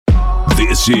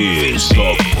This is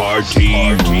the Party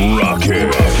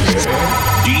Rocker,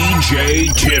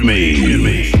 DJ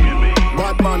Timmy.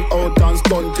 Badman out and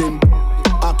stunting.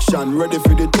 Action, ready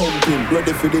for the thumping,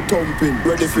 ready for the thumping,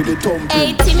 ready for the thumping.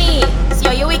 Hey Timmy, so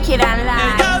you wicked and lie.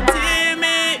 Hey, yo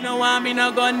Timmy, no one me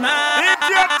no gun man.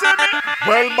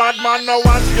 Well, bad man no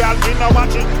watch, girl. Me no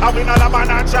watch it. I win all a man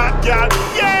and chat, girl.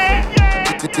 Yeah.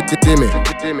 Timmy,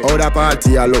 how that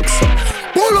party a look so?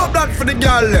 Pull up that for the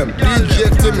girl them. DJ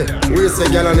Timmy, we say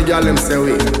girl and the girl them say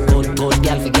we. Good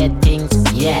girl forget things,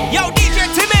 yeah. Yo DJ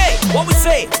Timmy, what we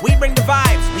say? We bring the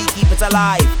vibes, we keep it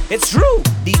alive. It's true.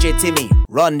 DJ Timmy,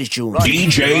 run the tune.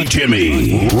 DJ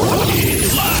Timmy,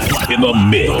 live in the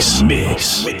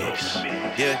mix.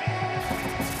 Yeah.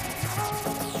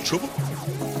 Trouble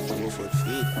for the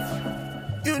feet.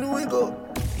 You know we go.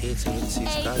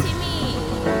 876 Hey guys. Timmy.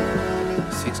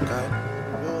 6 guys.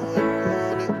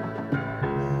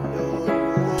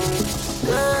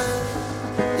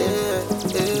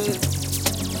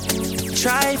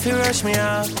 Try if you rush me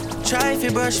off, try if you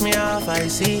brush me off, I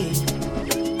see.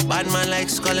 Bad man like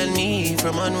skull and knee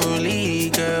from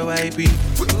unruly. Girl, why be?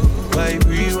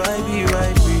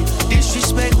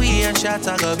 Disrespect we and shot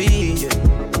I go be.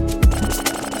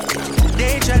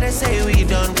 They try to say we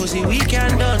done, pussy we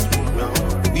can done.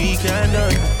 We can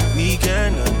done, we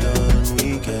cannot done,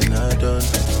 we cannot done.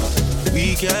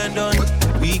 We can done,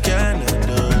 we cannot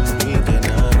done, we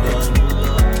cannot done.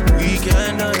 We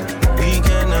can done, we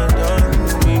cannot done,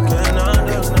 we cannot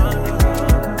done.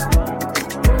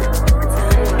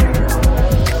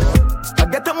 I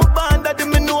get on my band that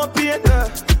me no pain.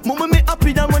 Mama me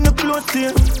happy than when the close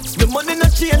here. The money no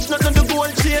change, nothing the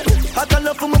gold chain. I can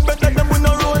love for my brother, them we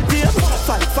no roll here.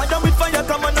 Fire with fire,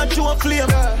 come on and show a flame.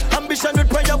 Ambition with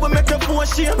prayer will make them for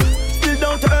shame. Still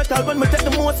down to earth, I'll when me take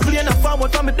the most clean. I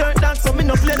forward from me dirt dance, so me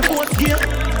no play the post game.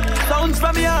 Sounds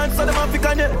from me hands, so them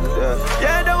African yeah.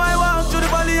 Yeah, the I walk through the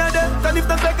valley of death. And if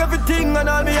they take everything and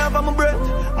all me have on my breath,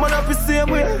 man up the same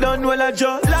way, done well I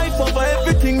just life over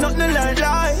everything, nothing like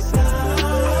life.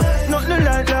 Nothing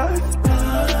like life.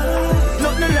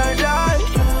 Nothing like life.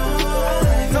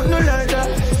 Nothing like that.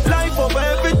 Life over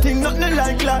everything, nothing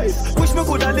like life. Wish me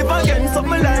coulda live again,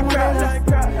 something like that.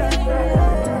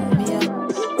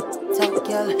 Top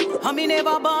girl, I me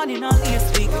never born in a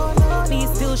east week. Me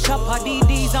still shop at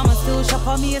DDs, I'ma still shop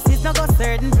at Macy's. Now go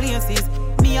certain places.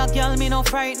 Me a girl, me no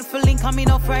frightened for link, and me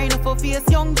no frightened for face.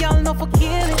 Young girl, no for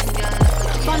kill it.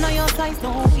 If I know your size,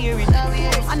 don't fear it.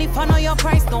 And if I know your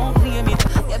price, don't claim it.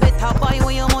 You better buy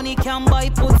when your money can buy.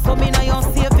 Put some in your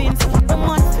savings. The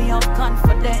man for your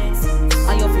confidence.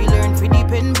 And you feel learn to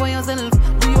depend on yourself.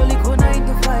 Do you only go 9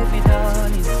 to 5, me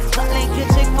darling? Not like you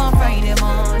check for Friday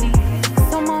morning.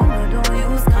 Some man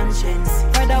don't use conscience.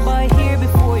 Rather buy here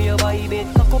before you buy it.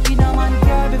 Cock up in a man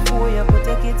car before you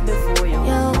protect it before you.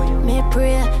 Yo, me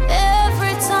pray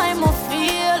every time I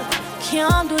feel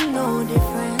can't do no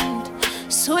different.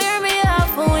 Swear me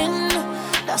have a win.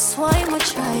 That's why I'ma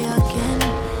try again.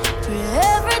 Pray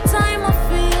every time I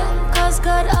feel, cause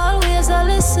God always a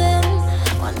listen.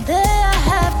 One day I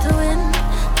have to win.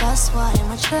 That's why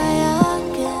I'ma try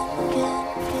again.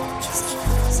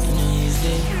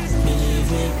 Believe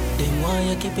me, them want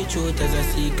you keep it truth as a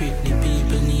secret. The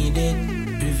people need it,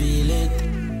 reveal it.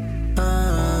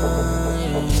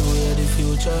 Yeah, we're the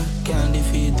future, can't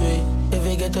defeat we. If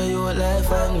we get to your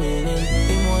life and meaning,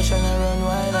 emotion I run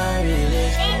wild and really.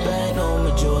 Right now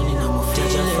my journey, now my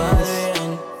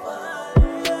feelings.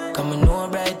 Come on, know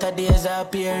brighter days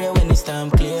appear when it's time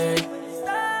clear.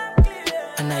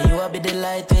 And now you will be the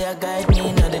light where you guide me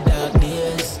in the dark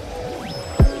days.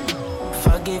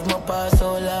 Forgive my past,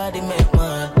 oh Lord, it make my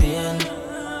heart pain.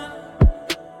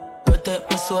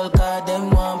 Protect my soul, cause them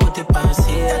want put it past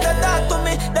here. They talk to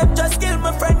me, them just kill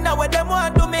my friend. Now what them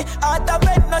want to me? Out of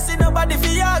bed, no see nobody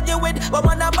fi argue with. But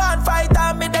when a band fight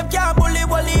on me, them can't bully.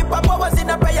 Wally papa was in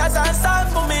the prayers and stand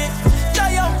for me.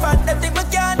 Triumphant, them think we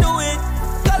can't do it.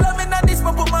 Call me not this,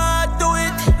 but put my heart to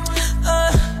it.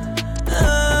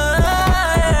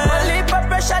 Wally papa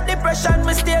pressure, depression,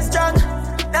 me stay strong.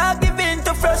 Now give in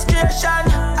to frustration.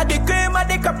 At the cream of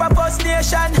the cup of first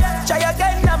nation. Try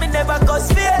again, now me never cause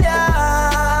failure.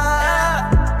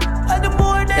 And the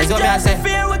more than just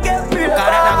fear we get fear.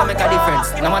 Cause that not gonna make a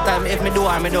difference. No matter if me do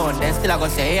or me don't, then still I gonna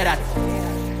say, hear that.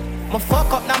 My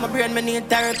fuck up now, my brain, me need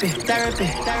therapy.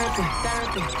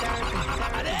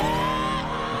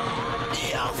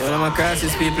 Yo, them a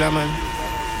crisis people, man.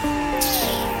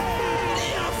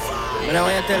 But now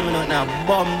when you tell me nothing now,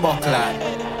 bumbo clad.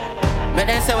 But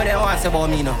then say what they want to say about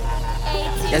me now.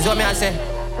 That's what I say.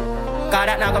 Cause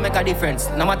that not gonna make a difference.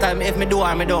 No matter if me do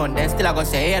or me don't, then still I gonna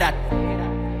say, hear that.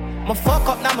 My fuck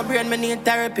up now, my brain, me need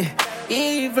therapy.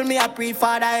 Evil me, I pray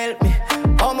Father help me.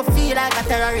 How me feel like a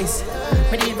terrorist.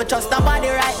 Me need to trust nobody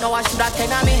right now, I should have 10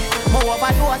 of me. More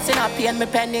overdose in a pain, me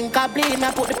pen incomplete.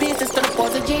 Me put the pieces to the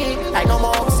puzzle G. Like no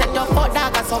more upset your foot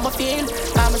dog, that's how me feel.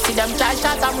 Cause me see them try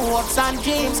shot and me hopes and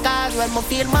dreams. Cause when me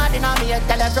feel mad in me, I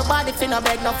tell everybody finna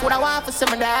beg no food I want for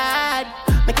some of that.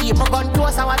 Me keep my gun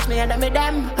close and watch me enemy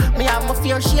them. Me have my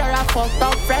fair share of fucked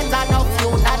up friends and no few.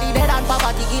 Daddy dead and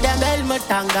poverty give them helmet.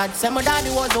 Thank God, say my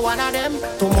daddy was the one of them.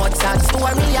 Too much sad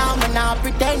story, and me now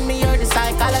pretend me hear the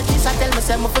psychologist. I tell me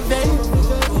say me for bend.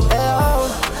 Hey,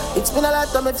 oh, it's been a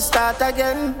lot of me to start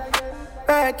again.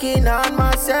 Working on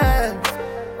myself.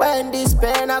 When this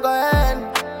pain I go end.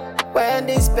 When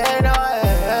this pain I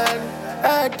end.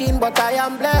 Hurting but I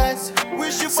am blessed.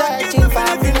 Searching for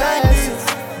happiness.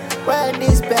 When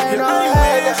this pain I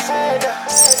end.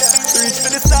 Reach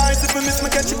for the stars if we miss me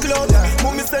catch a cloud.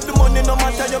 Mommy said the money no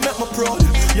matter you make me proud.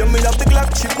 You me have the Glock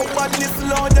chip, my badness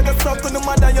loud. You got suck on the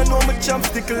mother, you know me champ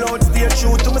stick loud. Stay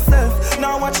true to myself.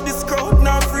 Now watch this crowd,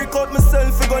 now freak out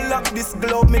myself. We gon' lock this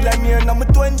globe, me like me and I'm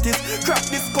 20s. Crack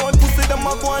this code, pussy them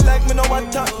a go on like me no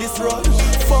attack this road.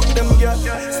 Fuck them girl,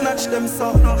 snatch them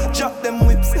soul, drop them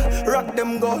whips, rock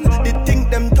them gold. They think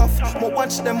them tough, but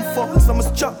watch them fall. So me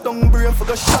strap down brain for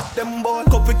go shot them ball.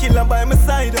 Couple killer by my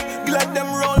side, glad them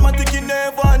roll. My ticket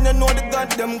never and you know the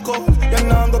goddamn call. You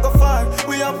know I'm go far,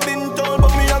 we have been told.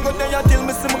 But me I go there till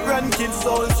me see my grandkids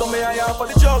soul. So me I have for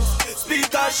the drugs, speak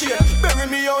that shit. Bury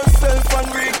me yourself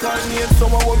and reincarnate.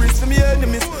 Some worries for me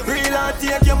enemies, real and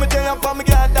take. You me there for me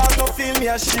God dog, no feel me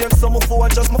ashamed. Some of four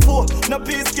just my four, no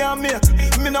peace can make.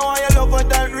 Me know I love her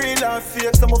that real and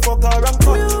fake. Some of fuck her and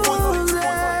cut.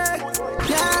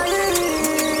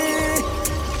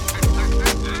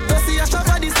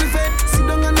 Sit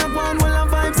down and have one while I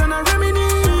vibes and I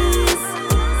reminisce.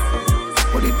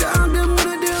 But the dog them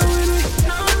wanna deal with it.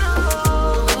 No.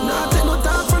 Nah, take no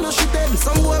talk for no shit then.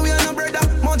 Some boy we are no brother,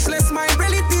 much less my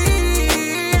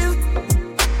relative.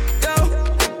 Yo,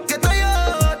 get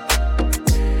tired.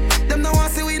 Them now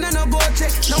want see we in a go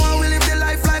check. Now I will live the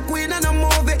life like we in a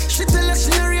movie. She tell us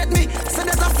she narrate me, so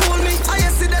that I fool me. I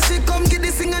see that she come get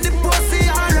this thing and the pussy.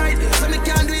 Alright, so me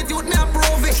can't do it with me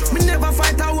approve it. Me never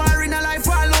fight a war in a life.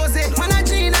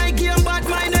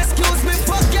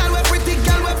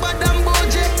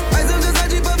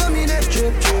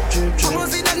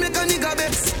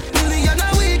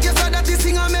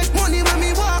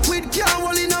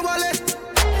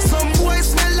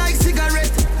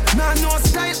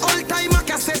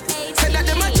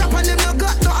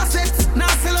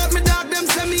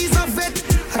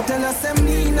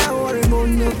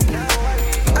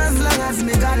 As long as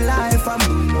me got life, I'm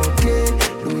doing okay,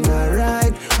 doing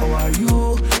alright. How are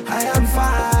you? I am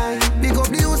fine. Big up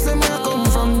the house where I come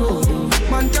from, no.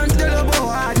 Man can't tell about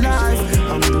hard life.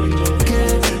 I'm doing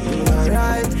okay, doing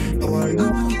alright. How are you?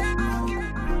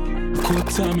 Cut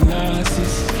time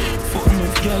losses. Fuck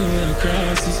enough girl when I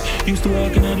crosses. Used to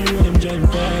walk in on the road, them driving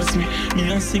past me. Me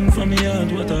and sing from me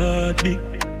heart, what a heartbeat.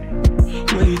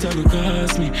 Wait, I go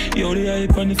cost me. Yo, the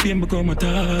hype and the fame become a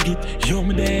target. Yo,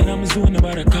 me there and I'm a zone,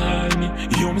 nobody call me.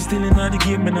 Yo, me still in the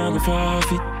game, and I go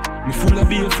forfeit. Me full of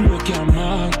beer flow, can't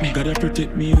mark me. Gotta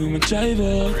protect me with my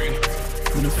driver.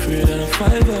 I'm afraid of a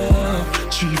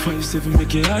 5-up. 357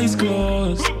 make your eyes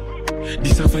close.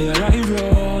 This a fire live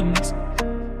runs.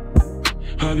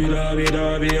 Hobby,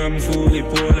 I'm fully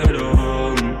pulled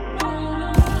down.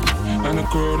 And a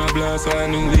corona blast, I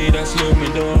knew it, that slow me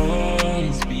down.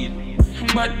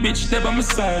 Bad bitch, they by my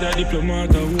side, a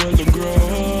diplomat, I hold the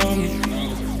ground.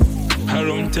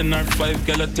 Around 10 or 5,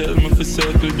 girl, I tell me for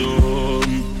circle down.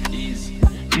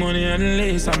 Money and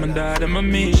lace, I'm a dad, I'm a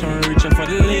mission, reaching for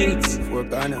the legs.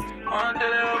 Work on it.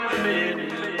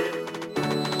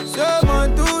 So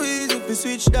man, too easy to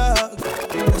switch dog.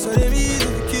 That's why them easy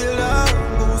to kill dog.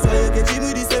 Go so you get him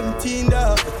with the 17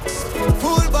 dog.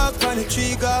 Pull back on the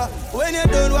trigger. When you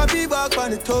done, what be back on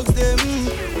the thugs them.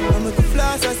 I make a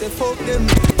flash, I say fuck them.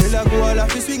 Till I go all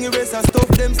off the swing race and stop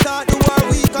them. Start the war,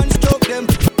 we construct them.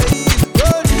 Hey, go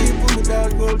deep, pull me down,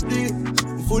 go deep.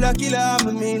 Full of killer,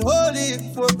 I mean holy.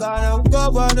 Fuck on,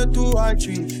 go 1 or 2 or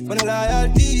 3. When I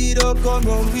loyalty, don't come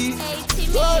on me.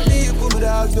 Go deep, pull me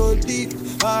down, go deep.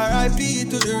 R.I.P.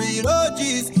 to the real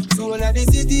OGs. Soon at the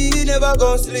city, never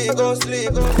go sleep, go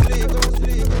sleep, go sleep, go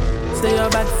sleep. Say you're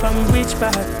bad from which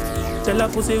part? Tell a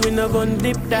pussy we no gun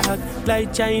dip dog.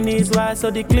 Like Chinese wall so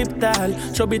the clip tall.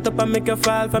 Show it up and make you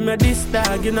fall from your disc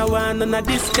dog. You know one on a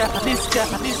disc car.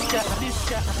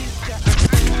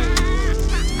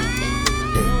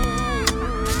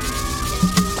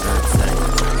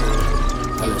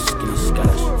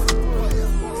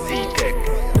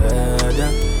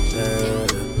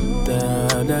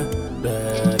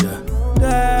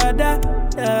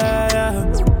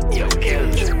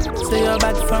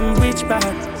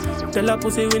 Tell a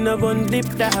pussy we no gun dip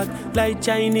dog. Like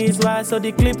Chinese wall, so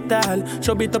the clip tall.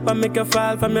 Show it up and make you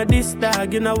fall from your disc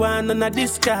dog. You know want none of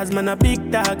this cause, man a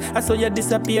big dog. I saw you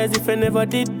disappear as if I never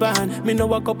did ban. Me no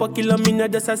walk up a kilo, me no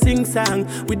just a sing song.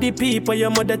 With the people your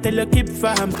mother tell you keep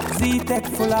fam. Z-Tech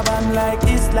full of bam like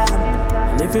Islam.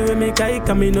 And if you make I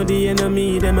come, me know the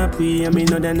enemy, them a pray. And me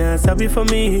know they're not sorry for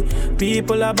me.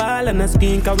 People are ball and a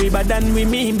skin, cause we bad than we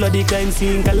mean. Bloody crime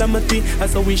scene, calamity.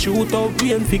 That's how we shoot out,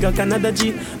 we and figure Canada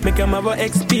G. Make them have a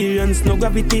experience, no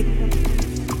gravity.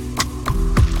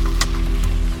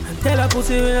 And tell a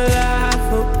pussy we no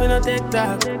laugh up, we no take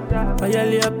that.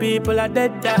 Violate people are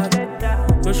dead dog.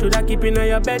 You shoulda keep in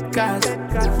your bed cause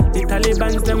the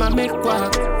Taliban's them a make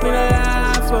walk. We no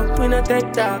laugh up, we no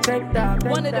take that.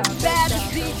 One of the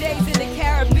baddest DJs in the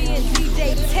Caribbean,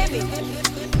 DJ Timmy.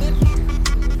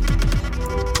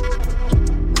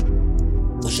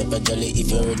 Push up a jolly if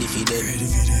you're ready for them.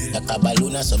 Like a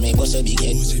balloon, so make us a big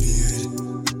head.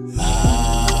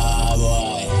 Ah,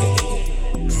 boy.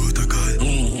 Protocol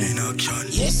in action.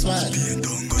 Yes, man. Spain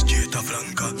down go straight to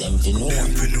flanker. Them fi know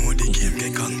the game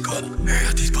get conquered.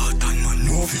 Hey, this Spartan man,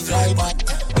 no fi fly back.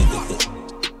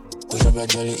 Push up a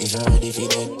jolly if you're ready for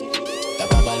them.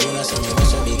 Like a balloon, so make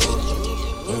us a big head.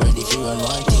 We ready for run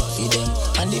one tick for them.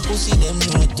 And the pussy them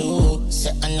know too.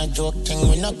 Say I'm a joke thing,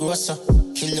 we no grosser.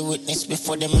 Kill the witness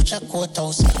before them reach a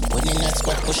courthouse. When in that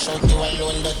squad push out you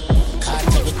alone, that can't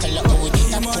tell you tell you how we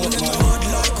did a port man.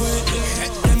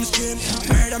 Them scheme,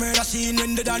 murder scene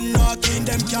when they done knocking.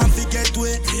 Them can't forget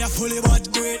way, they are fully bad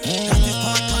great. That is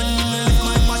part on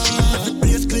my machine, make the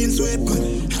place clean sweep.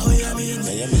 How you mean?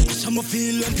 Some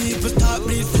feel when people start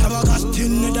bleed.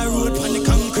 Flabbergasting in the road on the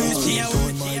concrete. See how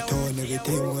my tone,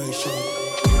 everything will show.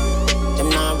 Them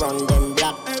now run them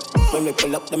black. When we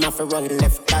pull up, them have to run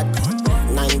left back.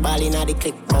 9 ball inna the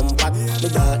click come back. The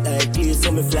dark like clear,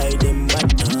 so me fly them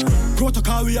back.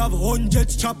 Protocol we have 100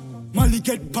 chop. Money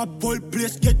get pop, whole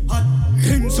place get hot.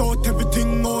 Hands out,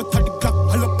 everything out of the clock.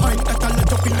 All a pint that all a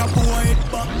drop in a boy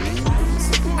head back.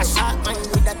 A shot man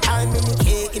with a time in the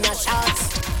cake in a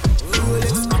shots.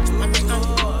 Rolex watch on the hand.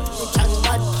 The chan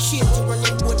bad shit to run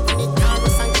the boat on the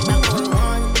dance and get back on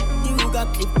one. You got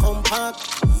clip compact.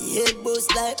 Head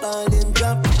boost like ball and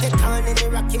drop. Get on in the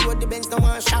rocky road, the Benz don't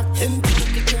want shot. Him to the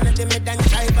kitchen and the mid and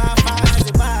drive off as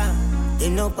the bar. They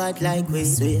no bad like we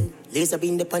swear. Laser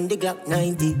beam the on the Glock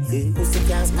 90. Yeah. Pussy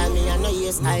can't stand me, I know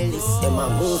you're stylist. Them a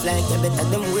move like you better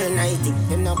them wear 90.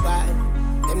 Them no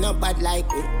bad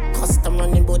like we. Custom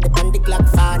running bout the on the Glock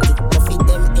 40. Go feed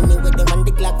them anywhere they want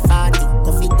the Glock 40.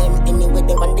 Go feed them anywhere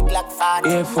they want the Glock 40.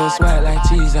 Air Force white like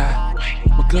cheese.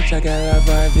 My clutch I got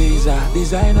a visa.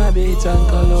 Designer beats and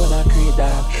cologne and creed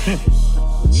that.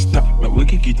 Stop, but we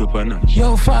can keep up on that.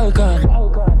 Yo, Falcon.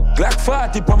 Glock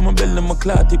 40 on my belly, my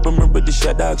clot tip on my body,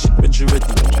 shot dog shit when she ready.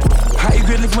 High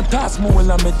grade lift my task more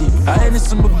while I'm ready. I ain't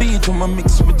some beat when I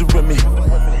mix with the Remy.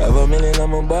 Have a million on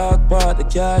my back part, the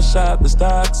cash shop, the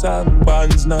stocks up,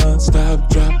 bonds non-stop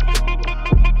drop.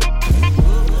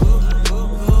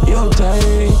 Yo,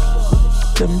 Tyreek,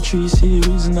 them 3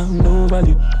 series and I'm no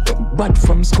value. But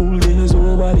from school days,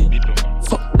 nobody.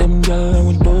 Fuck them girl and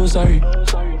we do sorry.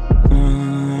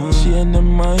 She and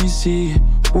them icy.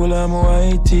 All of my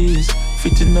white tees,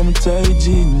 fitting on my tight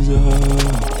jeans.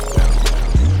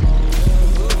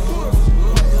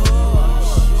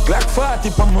 Glock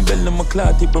 40 on my belly, my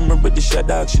clot tip on my body, shot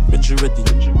dog shit when she ready.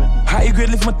 High grade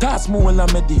lift my task more while I'm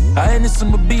ready. I ain't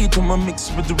some beat when I mix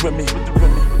with the Remy.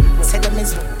 Say them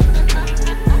is.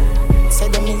 Say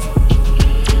them is.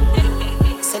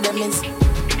 Say them is.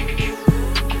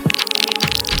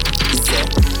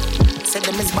 Say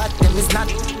them is bad, them is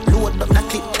not. Load up the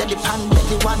clip, then the pan,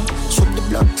 belly one. Shoot the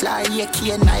blood fly,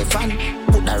 key and knife and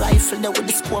put the rifle there with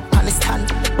the scope on the stand.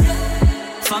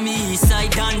 For me, east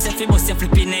side dance, if you bust your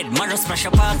flipping head, Maros smash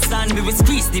up park stand. We will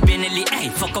squeeze the Benelli, hey,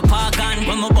 fuck up our gun.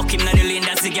 When my buck him na the lane,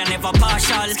 that's again never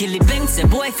partial. Skilly bang, say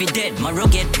boy if he dead, Maro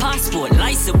get passport.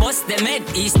 Lice to bust them head,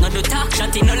 east not do talk,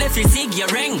 shot in no left, you sig your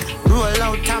ring. Roll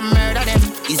out and murder them,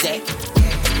 is it?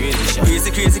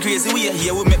 Crazy way.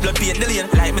 Here we make blood paint the lane.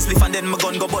 Like me spliff and then my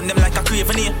gun go burn them like a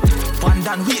craven here. One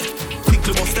down way,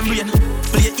 quickly bust them brain.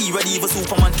 Play E ready, even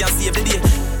Superman can save the day.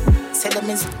 Say them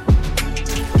is.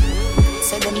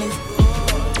 Say them is.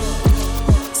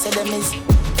 Say them is.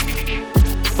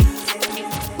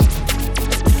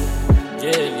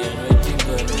 Yeah, waiting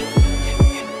good.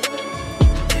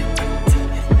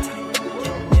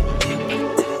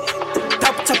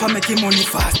 Top chopper making money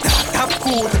faster. Top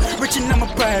cool, reaching on my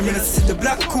prime, and I see the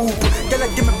black coupe. Girl, I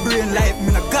give my brain life,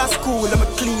 man, I got school. I'm a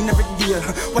clean every day.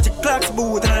 Watch the clocks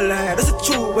boot and I lie. That's the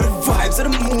truth, with the vibes of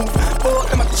the move. Oh,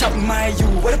 I'm a chop my you,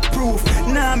 what a proof.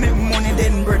 Nah, make money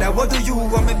then, brother. What do you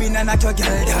want me be a natural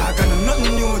girl, dog? And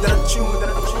nothing new, that's true,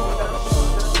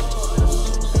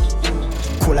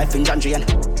 Cool life in Janjian.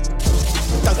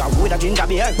 Dugger with a ginger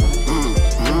beer.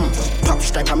 Pop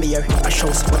stripe on me here. A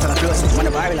show spot on a close. When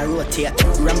the barrel I rotate.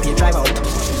 Rampage drive out.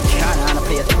 Can't on a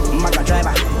plate. Magna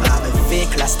driver. Have a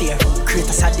vehicle a steer. Create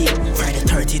a sad day. Friday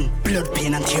 13. Blood,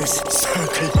 pain and tears.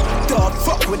 Circle. Dog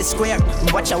fuck with the square.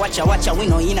 Watcha. We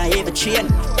know in a heavy chain.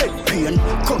 Pain.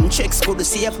 Come check school to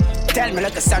save. Tell me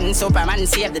like a sun. Superman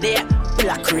save the day.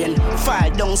 Black rain.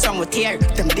 Fall down some with tear.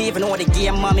 Them don't even know the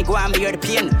game. Mommy go and bear the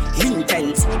pain.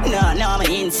 Intense. No,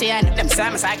 me insane. Them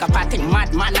some psychopathic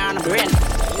madman on the brain.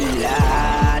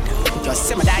 Lad, just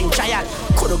see my dying child.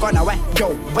 Could've gone away,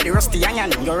 yo, but the rusty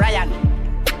iron, you're Ryan.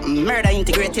 Murder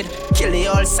integrated, kill the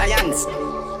old science.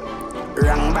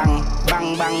 Rang bang,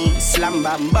 bang bang, slam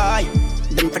bam boy.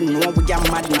 Them for know we a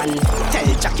madman.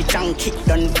 Tell Jackie Chan kick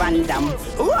down Van Damme.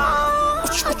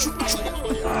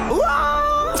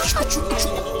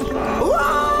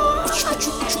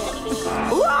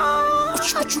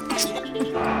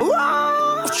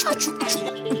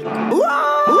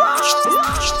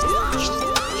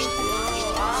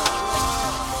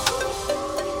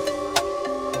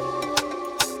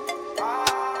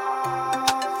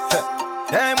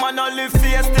 Hey man, I live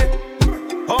feisty.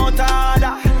 Out of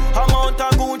order. Amount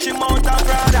of Gucci, mount of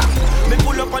Prada. Me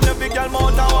pull up on the big girl,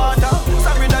 mount of water.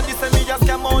 Sorry that this me just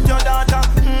came out your daughter.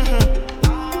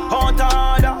 Out of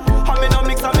order. I me no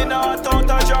mix, I me no hot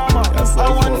out of drama. I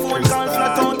want phone call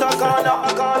flat out of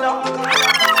corner.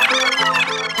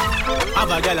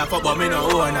 Have a girl a fuck but me no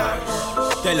own her.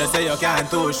 Tell her say you can't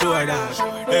too sure that.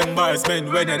 Embarrassment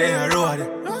when you're there road.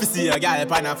 You see a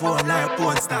girl on a phone like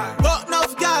porn star. Fuck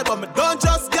enough girl but me don't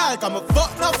just girl. Cause me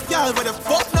fuck enough girl but the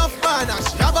fuck enough man. And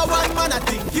she have a one man I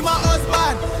think he my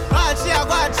husband. And she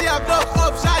a block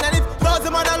up shine. And if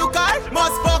thousand man a look at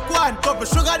must fuck one. Couple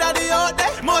sugar daddy out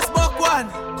there must fuck one.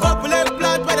 Couple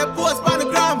implant by the post on the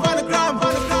gram.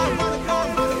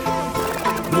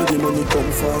 Bloody money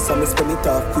come fast and me spend it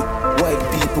off quick. White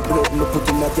people blood me put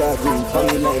in my yard ring.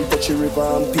 Funny line touch the river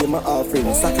and pay my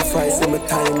offering. Sacrificing my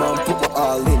time and put my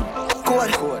all in.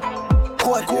 Code.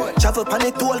 Travel pan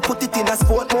it all, put it in a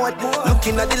sport mode.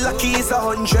 Looking at the lucky is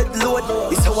 100 load.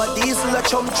 It's how a diesel a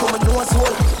chum through my nose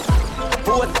hole.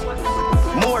 Boat,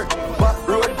 more, but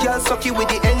road girl sucky with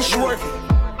the ensure.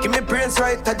 Give me brains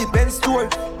right at the Benz store.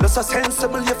 No so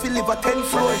sensible you feel live a 10th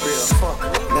floor. Fuck,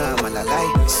 nah man a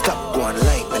lie. Stop going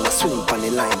light and I swing on the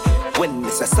line. When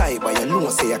it's a cyber you know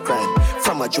say a crime.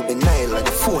 From a juvenile on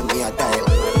the phone me a dial.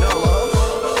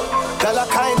 Dollar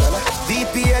kind,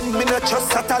 VPN me no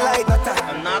trust satellite.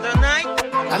 Another night,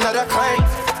 another kind.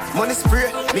 Money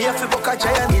spray, me have to book a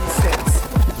giant incense.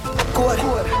 Code.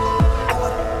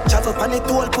 Travel pan it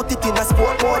all, put it in a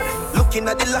sport mode. Looking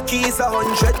at the lucky is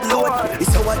 100 load.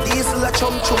 It's how a diesel a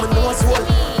chum through my nose hole.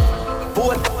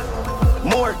 Boat,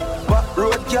 more, but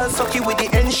road girl sucky with the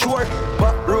ensure.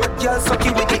 But road girl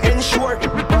sucky with the ensure.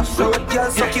 But road girl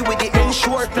sucky with the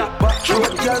ensure. But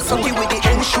road girl sucky with the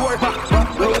ensure. But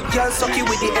road girl sucky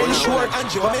with the ensure.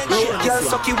 But road girl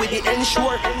sucky with the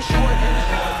ensure.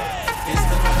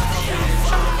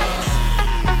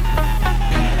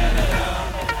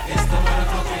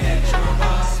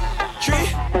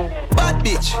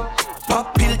 Bitch,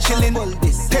 pop pill chillin'.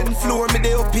 10th floor, me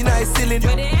dey up in high ceiling.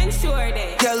 Where they ensure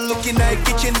they? Girl looking like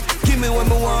kitchen. Give me what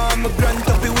me want, me grant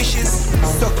up your wishes.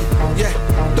 Suck it, yeah,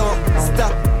 don't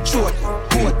stop. Short,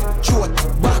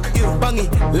 back, bang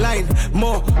it, line,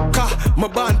 more, car. My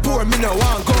band poor, me no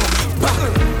want go back.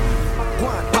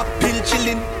 Pop pill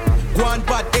chillin'. Go on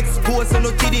bad, expose and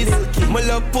no kiddies. My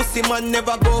love pussy man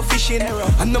never go fishing.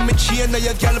 I know me chain, now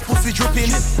your girl pussy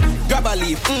dripping. Grab a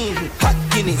leaf, hot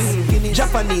Guinness.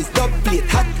 Japanese, dub plate,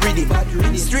 hot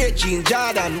rhythm. Straight jeans,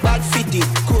 Jordan, bad fitting.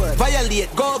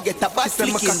 Violate, go get a bad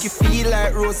flicking. My cocky feel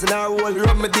like rose in her hole.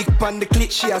 Rub my dick pan the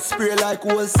clit, she a spray like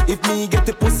hose. If me get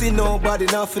the pussy, nobody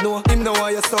nothing know. Him know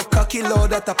why you so cocky,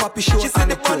 loud that a poppy show. She said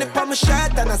the money pa my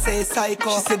shirt and I say psycho.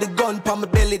 She said the gun pa my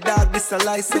belly, dog, this a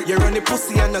license. You run the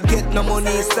pussy and I get no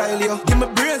money style, yo. Give me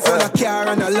brains on a car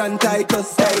and a land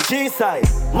titles. Hey, G-side,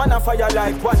 man a fire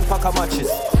like one pack of matches.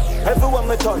 Everyone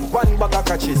me turn, one bag of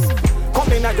catches.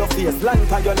 Come in at your face,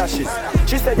 land on your lashes.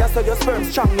 She said you saw your sperm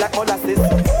strong like molasses.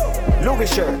 Louis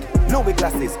shirt, Louis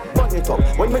glasses, burn it up.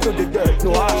 When me do the dirt,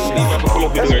 no ashes.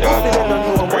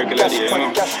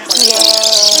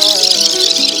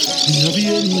 Yeah, be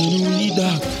any man who need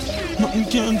that. Nothing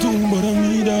can do but I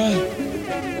need that.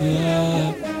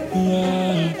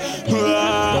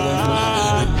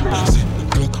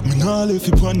 Glock, me nah left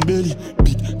it on belly.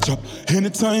 Big chop,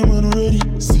 Anytime when I'm ready,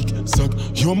 sick, suck.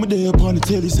 You're my day upon the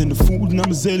telly, send the food and I'm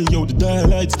a zelly, yo, the dial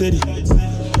light steady.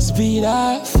 Speed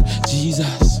off,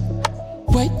 Jesus.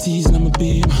 White tees and I'm a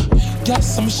beam. Got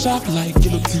some sharp like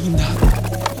guillotine that.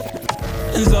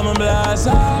 And some blast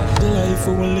off. The life I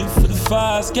will live for the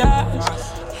fast cash.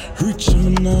 Rich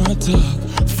I'm not talk.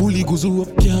 Fully goes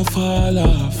up, can't fall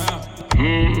off.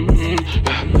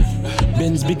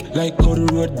 Benz big like how the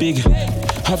road big.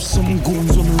 Have some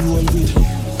goons on the roll with.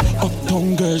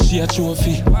 Uptown girl, she a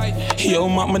trophy. Yo,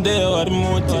 my day, what the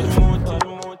motive?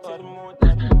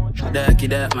 Darky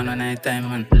dark man, on night time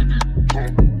man.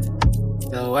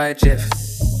 Yo, white chef.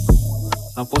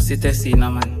 No pussy testy no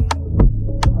man.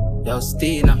 Yo,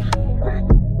 Stina.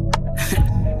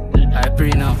 I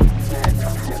pray now.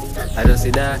 I just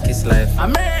see darkest life. I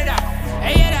murder,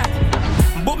 I hear that.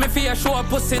 Book me for your show,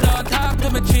 pussy don't talk to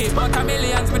me cheap. But a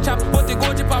millions me chop, put the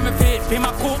Gucci on me feet. Be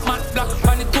my coat man black,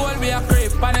 on the toll we a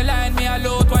creep. On the line me a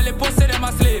load, while the pussy them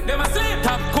asleep. Them asleep.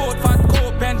 Top coat, fat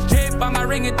coat, bench cheap. Bang a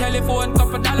ring it telephone,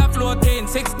 $2 floating.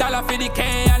 $6 for the K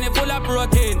and it full of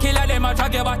protein. Killer them a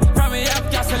drag your back, from me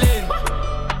up gasoline.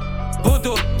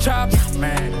 Voodoo, chop,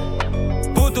 man.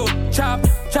 Voodoo, chop,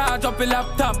 charge up your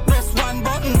laptop. Press one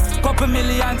button, couple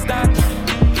millions that.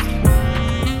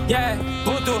 Yeah,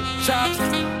 voodoo, chop.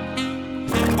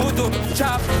 Voodoo,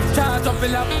 chop, charge up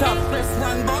your laptop. Press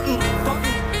one button,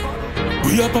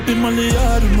 We a pop in Mali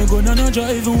yard, me gun and a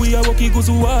drive. We a walkie go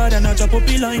so hard and a chop up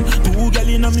the line. 2 gal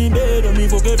inna me bed and me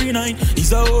fuck every night.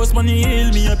 He's a horse man, he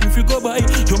hail me up if you go by.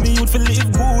 Yo me youth fi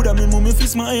live good and me mommy fi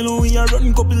smile. We a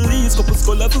run couple leads, couple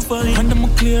scholar fi find. And them a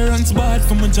clearance bad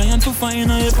for my giant fi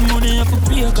find. I have money I fi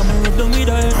pay, come and rub down with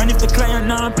her. And if the client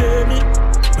not pay me,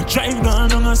 I drive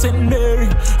gone on a St. Mary.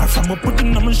 And from a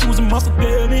putting on my shoes, I'm off to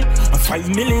pay me. A 5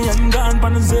 million gone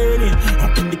pan a zelly.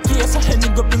 Up in the case, I had to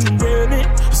go bring the gravy.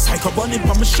 A psycho bunny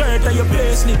on my shirt and your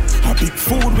bracelet. A big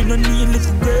food, we don't need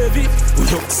little gravy. We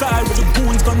outside with the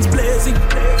goons, guns blazing.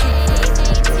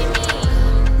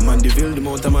 Man, they feel the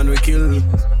amount of man we kill.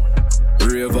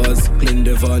 Ravers, clean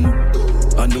the van.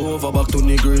 And over back to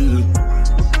the grill.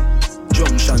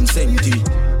 Junction, Senti.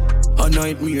 A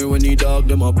nightmare when the dog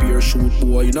them appear. Shoot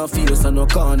boy in a face and no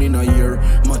can in a ear.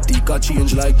 Matika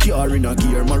change like car in a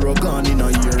gear. Marogan in a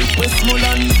ear.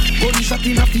 Westmoreland, gunshot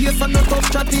in a face and no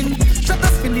tough chatting. Shot a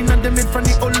spinning and them head from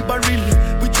the old barrel.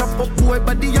 We chop up boy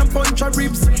body and punch a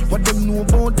ribs. What them know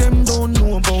about them don't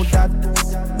know about that.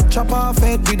 Chop off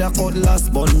head with a cutlass.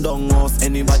 Bun down house,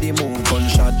 anybody move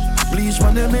gunshot. Bleach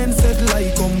man them men set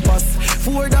like compass.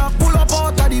 4 dark pull up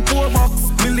out of the poor box.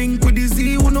 Me link with the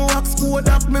Z, who no ask score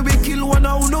that. Me we kill one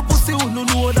who no pussy, who no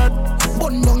know that.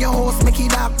 Bun down your house, make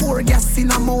it dark, pour gas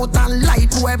in a mouth and light,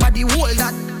 boy body hold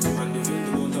that.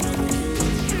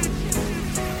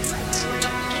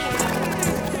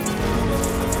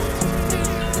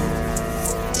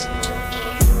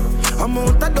 I'm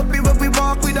out of the people we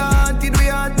walk with haunted, we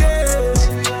haunted.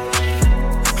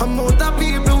 I'm out of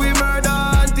people we murder,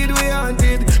 haunted, we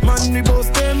haunted. Man, we both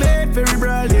stay made very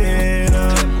brilliant.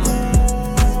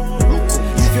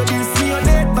 If you diss me, you're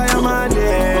dead by a man,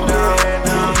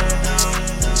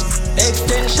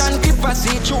 Extension clip I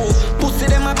see through. Pussy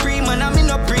them a pre-man, I'm in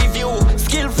a preview.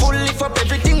 Skillful, lift up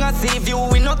everything I see view.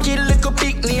 We no kill like a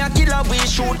picnic, a killer we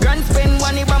shoot. Grand spend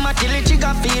money, but my kill it,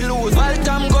 chica feel loose.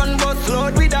 Baltam gun bust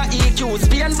load with a EQ.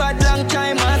 Spin bad long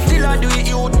time, and still I do it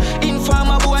youth.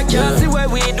 Informer boy can't see where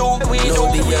we do.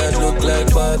 The yard look like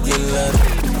parking lot.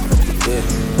 Yeah,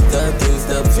 that things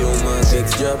that fuel my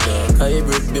text drop.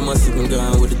 Hybrid be my sitting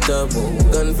gun with the top.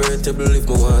 Convertible if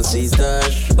my want see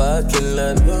stars. Parking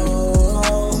lot.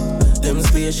 Them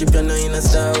spaceship you know in a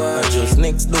Star Wars. Just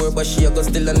next door but she a go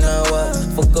still an hour.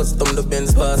 For custom the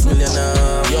Benz pass $1.5 million.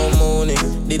 Young money,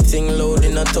 the thing loud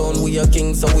in a town. We a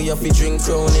king so we have to drink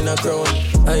crown in a crown.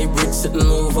 Hybrid sit and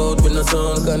move out with no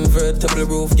sound. Convertible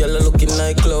roof, y'all looking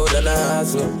like cloud and a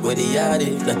hustle. Where the yard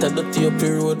is, that a dirty up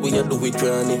the road. We a do it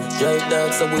cranny. Drive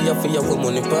dogs so we have to have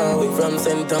money power. From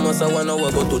St. Thomas I 1 hour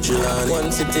go to Chilani.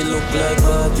 One city look like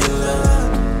parking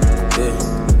lot.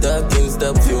 Yeah. Dark things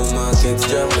that fuel markets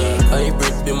drop.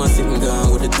 Hybrid be my sitting gun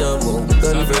with the turbo.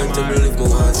 Convertible if my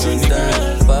want see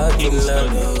that. Parking lot.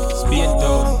 Speed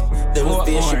down. Them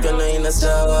spaceship you know in a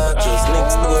Star Wars. Just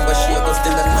next door but she a go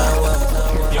still an hour.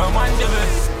 Yo man, devil.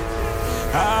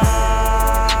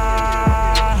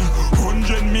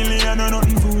 100 million or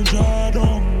nothing for draw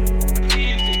down.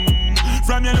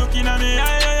 From you looking at me,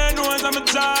 I know I'm a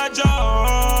charge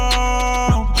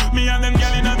up. Me and them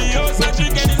girl in the house, I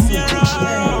drink any Sierra.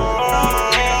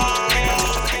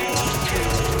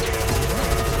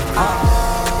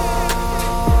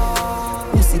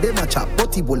 You see them a chop,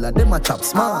 body bola, them a chop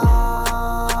small.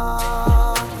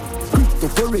 Crypto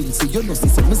for real, so you know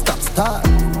see me stop start.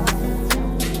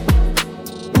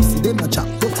 You see them a chop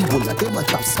dirty bull, like them a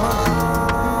chop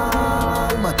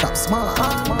smart. Them a chop smart.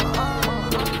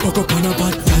 Fuck up on a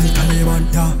bad girl, Taliban,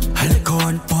 yeah. I like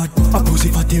one pot. A pussy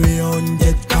fatty way on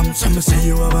dead cam. Some say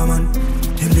you have a man,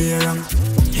 him be wrong.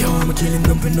 You want me kill him,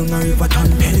 dumping down a river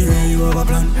ton. Anyway, you have a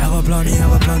plan, me have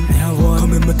a plan, me have one.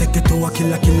 Come in, me take it to a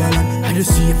killer land. I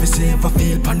just see if it's safe, I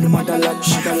feel pan the motherland.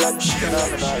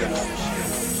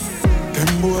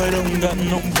 Them boy don't got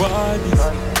nobody.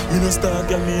 Me no star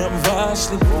girl, me am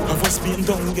vastly. I was being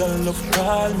down girl, love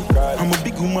call me. I'm a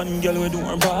big woman girl, we do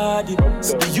her body.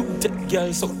 So you take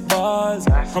girl so balls.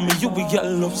 I'm a you girl,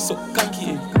 love so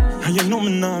cocky. And you know me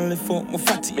now left out my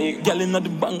fatty. Girl inna the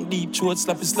bank deep throat,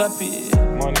 slappy.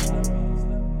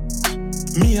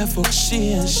 Me a fuck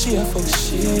she and she a fuck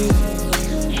she.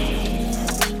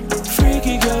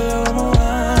 Freaky girl, I'm a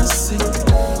want see.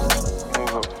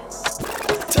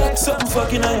 Take some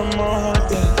fucking on your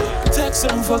mouth, yeah. Take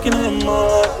some fucking on your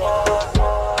mouth.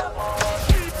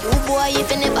 You boy, if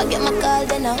you never get my call,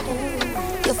 then I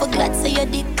you forgot so your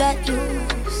dick got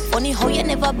used. Funny how you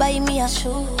never buy me a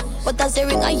shoe. But as a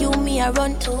ring, you me a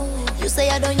run to. You say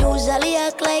I don't usually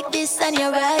act like this, and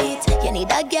you're right. You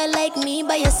need a girl like me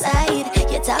by your side.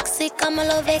 You're toxic, I'm a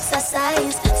love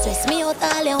exercise. Stress me out,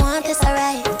 all you want is a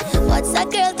ride. What's a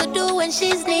girl to do when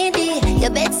she's needy? Your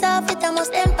bed's off, it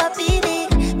almost empathy.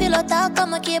 Pillow talk,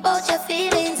 I'ma care about your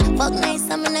feelings. Fuck nice,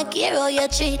 I'm gonna care how you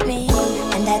treat me.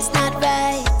 And that's not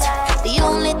right. The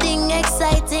only thing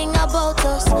exciting about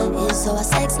us is our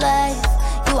sex life.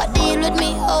 You a deal with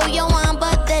me how you want,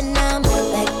 but then I'm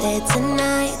back there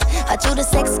tonight. I do the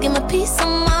sex, give me peace of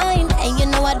mind. And you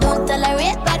know I don't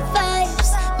tolerate bad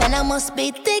vibes. Man, I must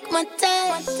be thick my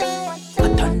time.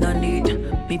 Pat underneath,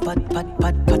 me pat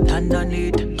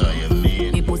underneath.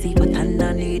 Me pussy pat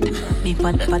underneath, me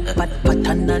pat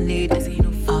underneath.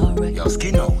 Alright, your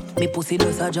skin out. Me pussy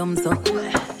does a jump so.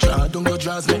 Draw down your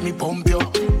jaws, make me pump you.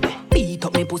 Beat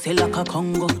up me pussy like a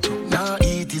Congo. Nah,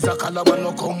 eat is a calabar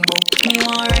no combo. Me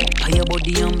alright, tie your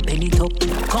body and penny top.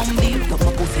 Come beat up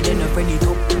my pussy, then I friend it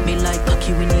up. Me like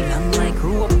cocky when you long like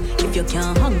rope. If you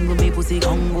can't hang with me pussy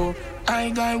Congo.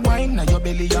 I got wine, now your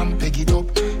belly and peg it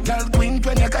up. Girl queen,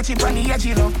 when you catch it on the edge,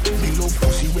 you know. Me love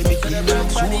pussy when me clean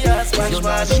and soap. If you're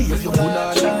not shave, you pull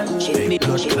on.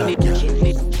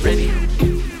 Ready?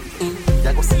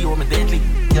 Ya go see how me deadly.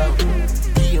 Yo,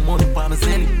 give your money pa me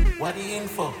sell it. What you in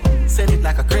for? Send it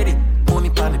like a credit. Money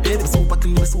pa me baby, super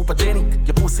clean, super Jenny.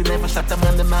 Your pussy never shot a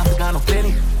man, the man got no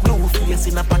plenty. Blue face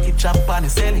in a pocket, chop pa me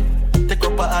sell it. Take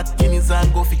up a hot guineas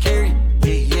and go fi carry.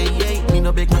 Yeah. Me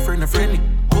no beg my friend, friendly.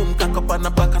 Boom, cock up on the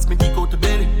back as me dig out the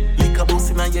belly. Lick a bus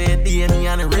in a your head, DNA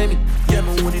and a Remy. Yeah,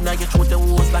 me wood in a your throat, the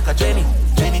walls like a Jenny.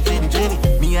 Jenny.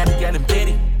 Me and the girl in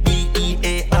petty.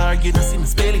 B-E-A-R, you don't see me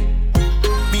spell it.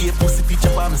 Be a pussy picture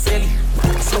for me sell it.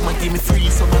 Some give me free,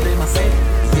 some of them I sell it.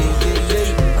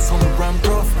 Yeah. Some brand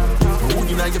rough. Me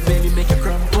wood in a your belly, make you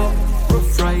cramp up.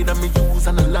 Rough ride and me use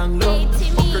and a long long.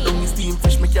 Fucker down the steam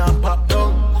fish, me can't pop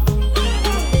down.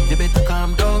 You better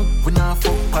calm down. We not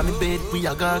fuck on the bed, we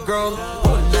a got ground.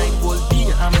 All night, all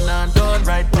day, I'm not done.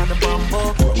 Right on the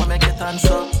bamboo, when I get on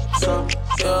so.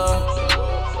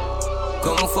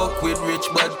 Come fuck with rich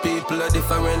bad people, a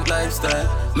different lifestyle.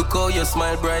 Look how you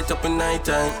smile bright up in night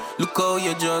time. Look how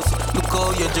you just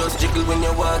jiggle when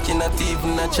you're walking, not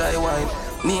even a chai wine.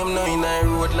 Name 99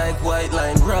 road like White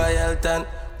Line, Royalton,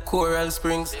 Coral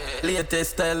Springs.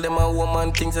 Latest style, them a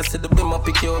woman things. I said the beam, I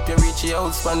pick you up, you reach your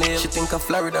house for nail. She think of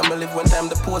Florida, I live one time,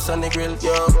 the post on the grill,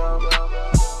 yo.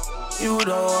 You don't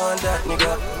want that,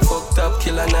 nigga. Fucked up,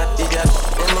 killer, not idiot.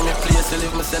 Enemy place to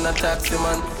live, me send a taxi,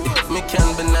 man. Me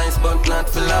can be nice, but not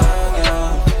for long,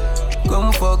 yeah.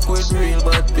 Come fuck with real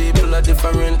bad people, a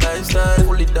different lifestyle.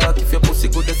 Fully dark, if your pussy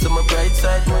good, that's on my bright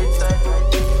side.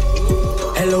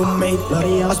 Hello mate,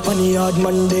 I spun the hard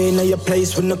Monday. Now your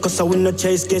place with no cuss, I win no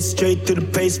chase. Get straight to the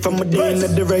pace from a day into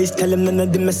the race. Tell him none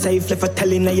of them are safe, if I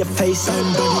tell him now your face.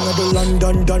 I'm done in the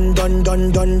London, done.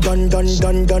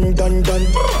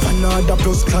 Another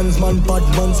plus clansman, bad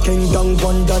man's king, down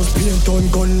one dance, paint on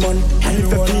gunman. And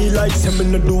if you feel like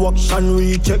sending do action,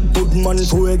 recheck good man,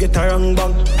 so we get a wrong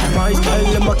bang. My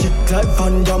style, them a kick like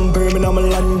Van Damme, Birmingham,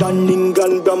 London,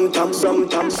 England, Brampton.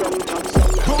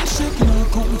 Don't shake no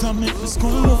count and make the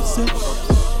skull upset.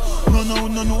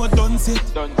 No, I done set.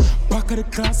 Back of the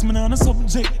class, man, on a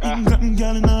subject. England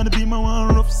girl in order to be my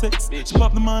one rough sex. She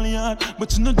pop the molly hard,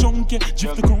 but she no drunk yet.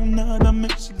 Drift the crown hard and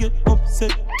make she get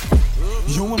upset.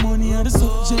 You want money on the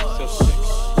subject.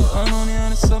 Money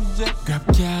on the subject. Grab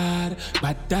card,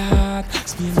 bad dad,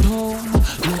 spin down,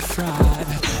 no fraud.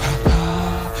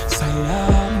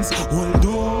 Silence, hold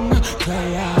on,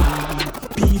 client.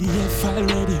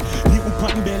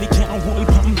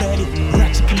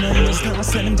 girls now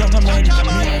send down a man.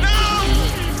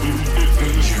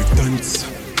 You're dunce,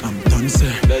 I'm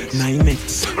duncer.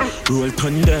 9X, roll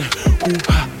thunder.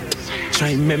 Ooh-ha,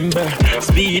 try remember,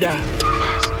 speeder.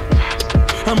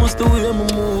 I must do way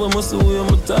my move, I must do way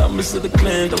my talk. Me see the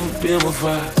client, I'm a pay my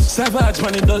fast. Savage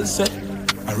when it does say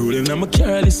I roll in, I'm a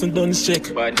careless and done check.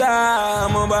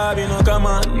 Damn, my baby no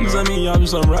commands. And me have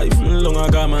some rifle long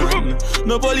a command.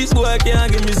 No police boy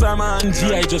can't give me some man.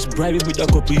 I just bribe it with a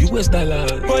couple US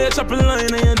dollars. Boy, you chop a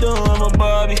line and you don't have a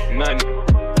Bobby.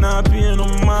 Nah, paying no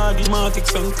Maggie,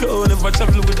 Martix and Cole. If I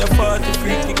travel with a 40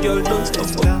 freaky girl, don't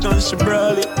stop up, don't she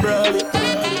brawl it.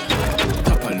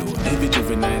 Top alone, every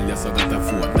juvenile, yes, I got a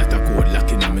phone. That a code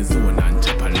locking on my zone and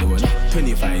chop alone.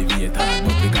 25 years hard,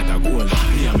 but we got a goal.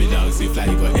 Me and me dogs, we fly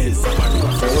go El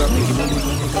Salvador. So we're making money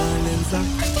from the Gardenza.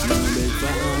 No beg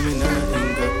for harm in our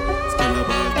anger. Spell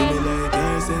about to me like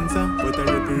air sensor. But a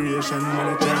reparation, man,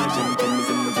 a charge him. Come me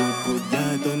some good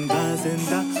yard on car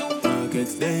center.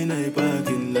 Markets day in a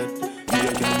parking lot.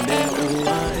 You can there, who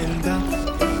are enter.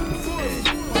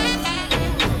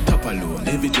 Top alone,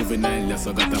 every juvenile, yes,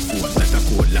 I got a phone. That a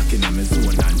code locking on my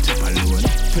zone and chop alone.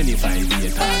 25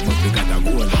 years hard, but we got a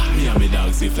goal. Me and me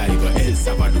dogs, we fly go El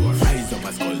Salvador. Rise up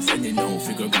a skull, send you now,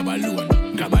 figure grab a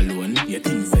loan, you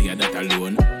think say you're that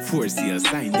alone. Force your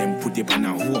sign, them put it on a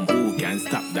home. Who can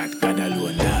stop that, God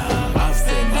alone? I've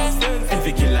sent,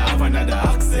 every killer have another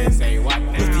accent. Say what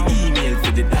now? Put the email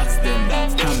for the docs them.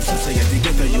 Stamp society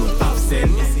get a youth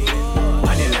absent.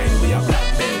 On the line we are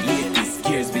black belt, latest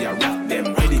gears we are rock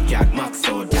them. Ready cat max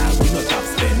out, dog, we not top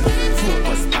spend.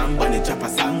 Focus, spam, bunny chopper,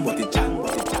 sang, but it jam.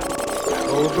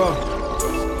 Oh God.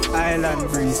 Island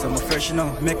breeze, so I'm fresh, you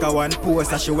know. Make a one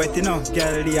post, as she wet, you know.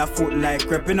 Girl, they a foot like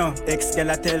crepe, you know. Ex girl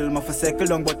a tell me for circle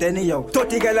long, but anyhow.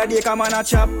 30 girl a day come on a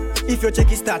chop. If you check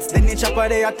his stats, then the chopper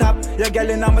they a top. Your girl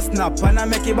in a snap, and I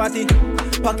make it body.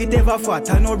 Pocket ever fat,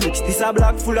 I know bricks. This a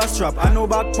black full of strap. I know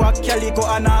backpack, calico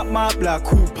and a map black.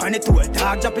 Hoop, and it will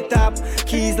dog, drop it up.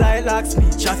 Keys like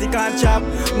locksmith, traffic and chop.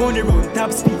 Money run,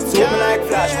 top speed, so yeah. Like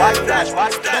flash, watch flash.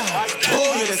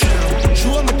 Oh, you the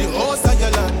show me the house of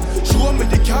your land. Show me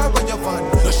the car and your van.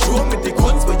 Now show me the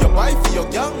guns where you buy for your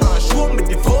gang. Show me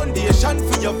the foundation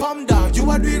for your palm down. You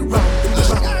are doing wrong.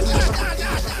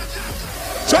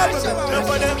 None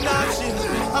of them not shit.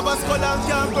 Have a skull and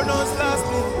can't pronounce last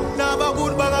name. Now have a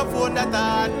good bag of phone that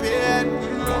hard pain.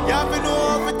 You have to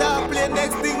know if it's play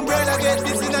next thing, brother. Get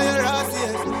this in your ass,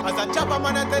 yes. As a chopper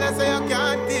man, I tell you say you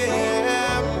can't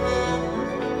tame.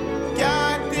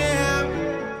 Can't tame.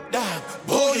 Damn,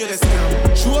 boy, you're the scam.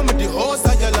 Show me the house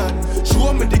of your land.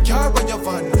 Show me the car and your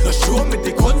van. Now show me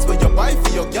the guns where you buy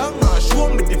for your gang. Show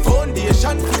me the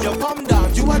foundation for your palm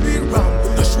down. You are doing wrong.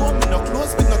 Now show me no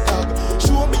clothes with no tag.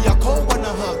 Show me a cow and a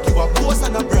hog. You a boss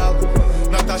and a brag.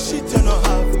 Not a shit you no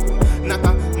have. Not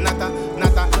a.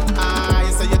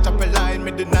 You say you chop a line,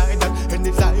 me deny that.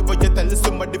 Any lie but you tell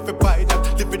somebody fi buy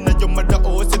that. Living in your mother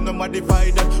house, you no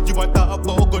modify that. You want talk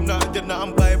about gun and you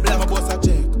not buy black. My boss a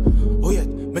check. Oh yeah,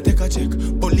 me take a check.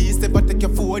 Police never take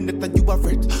your phone, that and you a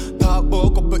threat. Talk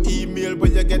about couple email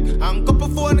where you get. And couple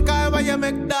phone call where you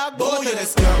make dog. Oh you the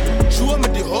scam. Show me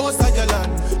the house of your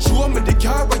land. Show me the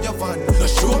car where you van. Now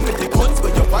show me the guns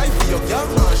where you buy for your gang.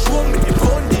 Show me the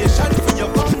foundation for your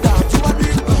palm down. You a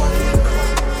doing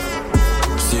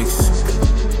 6.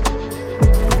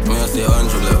 Me I say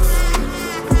 100 left.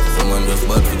 Someone just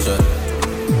bad for chat.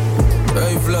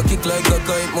 Rifle kick like a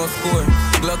kite must score.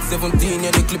 Glock 17,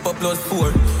 yeah, the clip up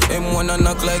 +4. M1 and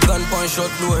knock like gun punch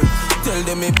shot door. Tell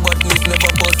them me badness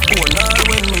never postpone. Nah,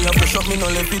 when me have to shot me no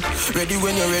left it. Ready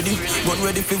when you're ready. Gun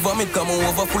ready for vomit, come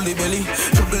over fully belly.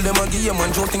 Trouble them a give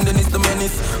man, joking then it's the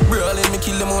menace. Brawling me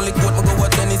kill them only quote, me go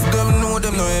what tennis. Them know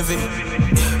them no heavy.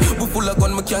 Full of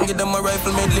gun, me can't get them a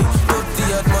rifle medley.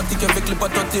 30 automatic, every clip a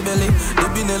 30 belly. They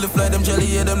be nearly fly them jelly,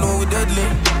 yeah, them know we deadly.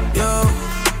 Yo,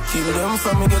 kill them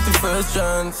from me get the first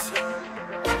chance.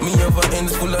 Me have a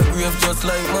ends full of grave just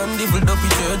like man devil up in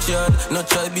churchyard. Not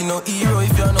try be no hero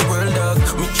if you're no world dog.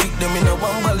 Me trick them in a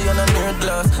one bally and a nerd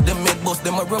glass. Them make bust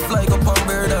them a rough like a palm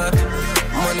bird hat.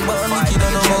 Man born wicked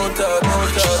and a mouth out.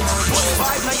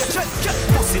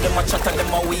 Pussy them a chat and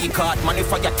them a weak heart. Man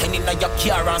if I get 10 in your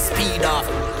car and speed off.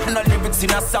 No lyrics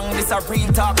in a song, this a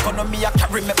real talk. Gonna me a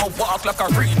carry me walk like a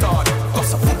retard.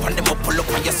 Cause a poop and them a pull up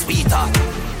on your sweetheart.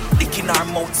 Dick in her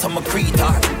mouth, so me greet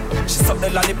her. She suck the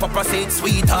lollipop and say it's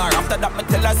sweetheart. After that me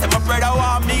tell her say my brother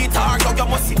want meet her. Yo you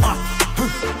must see mad.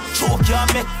 Choke you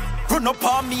me. Run up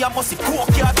on me, I must see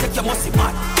coke you. Take you must see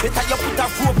mad. Better you put a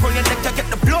rope on your neck. You get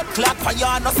the blood clot for you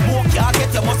and no smoke you.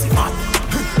 Get you must see mad.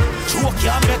 Choke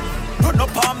you me. Run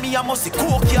up on me, I must see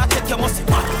coke you. Take you must see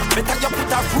mad. Better you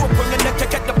put a rope on your neck. You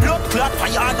get the blood clot for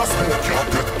you and no smoke you.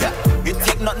 Yeah. It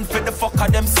take nothing for the fuck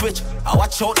of them switch. I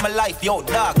watch out my life, yo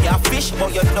dog, you fish,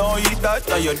 but you don't eat that,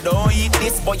 or you don't eat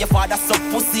this. But your father suck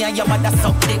pussy and your mother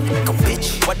suck dick. Like a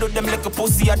bitch. What do them like a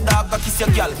pussy a dog? I kiss your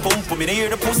girl, boom, for me to hear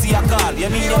the pussy I call. You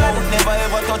mean your mouth never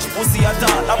ever touch pussy at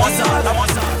all? I want all.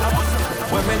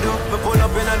 When me do, me pull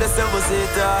up in a the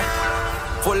 7-seater.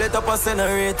 Full it up a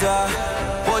generator.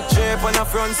 Put trip on the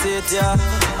front seat, yeah.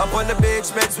 Up on the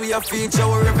beach beds we a feature.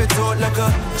 We rip it out like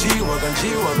a G-Wagon,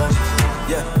 G-Wagon.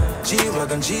 Yeah,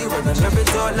 G-Wagon, G-Wagon. Rip it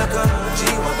out like a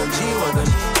G-Wagon, G-Wagon.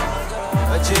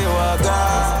 A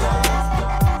G-Wagon.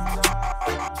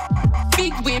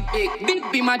 Big whip,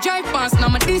 big be my drive past now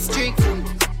my district.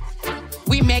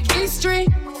 We make history.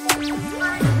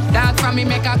 Dog from me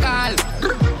make a call.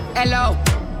 Hello.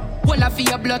 Well, I feel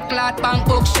your blood clot, bank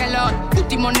book shell out. Put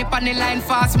the money on the line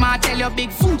fast, ma. Tell your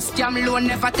big food scam loan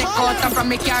never take out. I'm from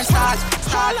me car start.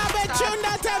 All of it tune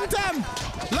that temp.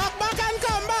 Lock back and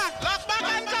come back. Lock back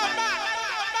and come back.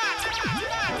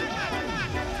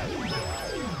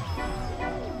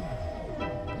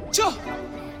 Joe.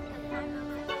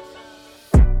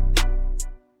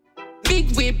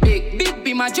 Big whip, big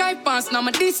be my drive past now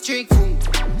my district.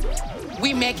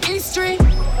 We make history.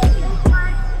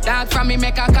 Dog from me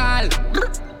make a call.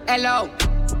 Hello.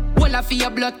 Well, I feel your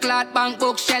blood clot, bank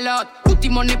book shell out. Put the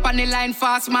money on the line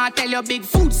fast, ma. Tell your big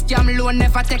food scam loan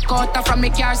never take out. From me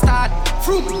car start.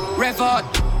 Fruit, rev out.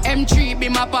 M3 be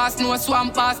my pass, no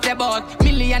swamp pass the boat.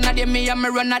 Million of them me and me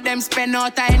run of them spend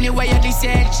out. Anyway, you this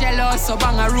shell out, so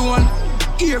bang a roll.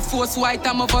 Air Force white,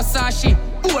 I'm a Versace.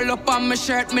 Pull up on my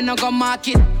shirt, me no go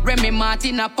market. Remy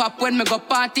Martin a pop when me go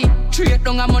party. Trade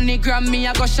down a money gram, me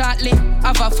a go shortly.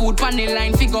 Have a food pan the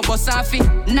line, fi go bus off it.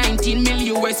 19 mil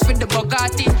US for the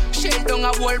Bugatti. Shell down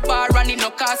a whole bar and it no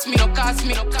cost me.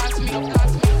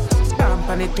 Stamp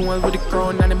on it all with the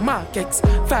crown and the markets.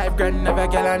 5 grand of a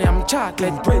girl and I'm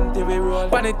chocolate. 20 we roll.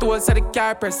 Pan it all so the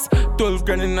car press. 12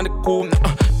 grand in the cool.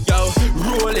 Yo,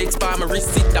 Rolex by my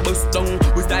wrist, it a bust down.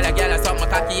 We style a girl, I saw my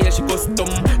cocky, yeah, she custom.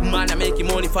 Man, I making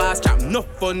money fast, trap no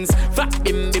funds. Fat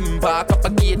bim bim, park up a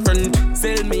gate front.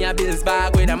 Sell me a bills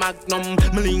bag with a magnum.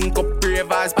 Me link up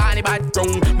ravers, bunny bad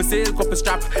tongue. Me silk up a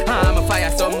strap, I'm a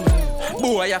fire some.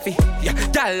 Boy, I fi, yeah,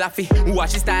 gal I fi.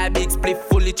 Watch his style, big split,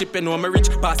 fully chipping on me rich.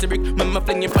 Pass the brick, me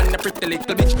fling him on the pretty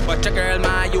little bitch. Watch a girl,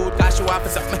 my youth, cause she want for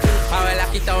something. I will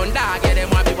lock it down, dog, yeah, them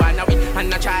want be one of it.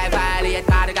 And I try violate,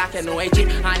 cause the guy can know it.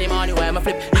 And the money where me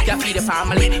flip, it can feed the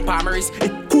family. Palmeries,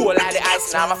 it cool like the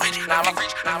ice. Now my fridge.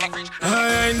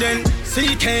 Alright then,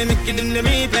 CK make it in the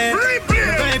replay.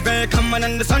 Baby, come on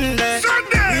the Sunday.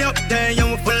 We up there,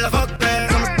 yo, we full of fuck play.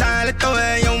 Some style it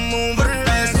away, yo, move with the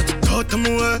best. What you thought to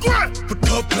move?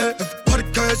 Put up play,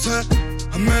 podcast,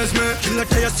 amazement, killer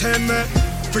day, I say me.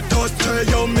 For toast,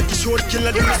 yo, make sure the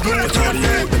killer them smooth.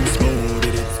 Them smooth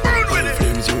with it. All the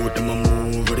flames, yo, them a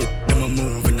move with it. Them a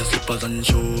move in the slippers and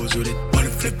shoes with it. On the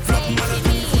flip flop, mother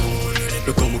do cool with it.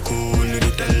 Look how me cool with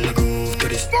it, tell I go to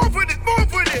this. Move with it.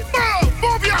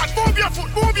 Move your hand, move your foot,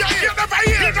 move your ear. Never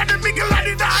hear. You got the middle of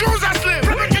the dance. Shoes are slim.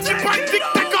 Never get your point, tick,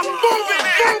 take up. Move in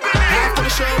it. Half for the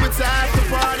show, it's half the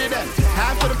party then.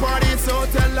 Half for the party, it's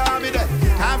hotel lobby then.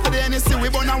 Half for the NSC, we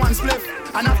burn a one spliff.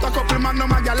 And after a couple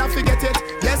magnum, a gal I forget it.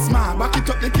 Yes, ma, back it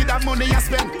up, the kid have money you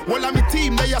spend. All of me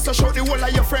team, they also shout the whole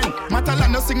of your friend.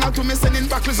 Matalan, no signal to me, sending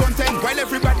back with 110. While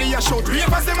everybody you shout,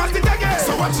 ravers them at it again.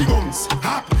 So watch the guns,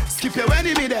 hop, skip your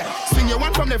enemy there. Swing your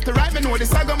one from left to right, me know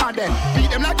this I go mad then.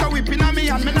 Beat them like a whipping on me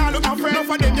and me now look my friend.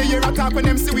 Enough of them, you hear a talk when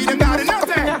them see we them got enough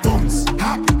there. Guns,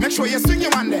 hop, make sure you swing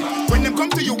your one there. When them come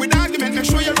to you with argument, make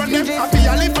sure you run them. I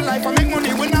feel live for life, I make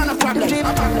money, we not a problem.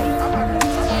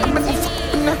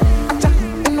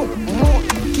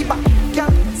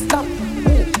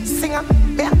 Singer,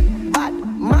 bad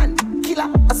man, killer.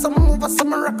 Some move,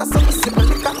 some rock, some sip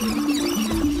liquor.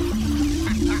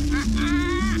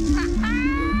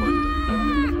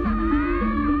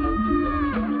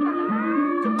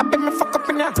 I bet me fuck up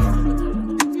in there.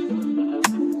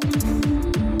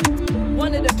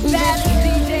 One of the best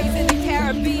DJs in the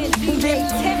Caribbean, DJ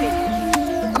Timmy.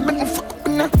 I bet me fuck up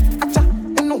in there. Acha,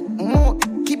 no more,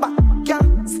 keep up,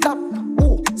 can't stop.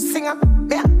 Oh, singer,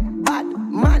 bad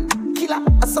man.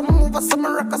 Some move, some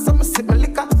rock, some sip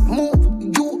liquor. Move,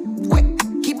 you wet,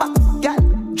 keep up,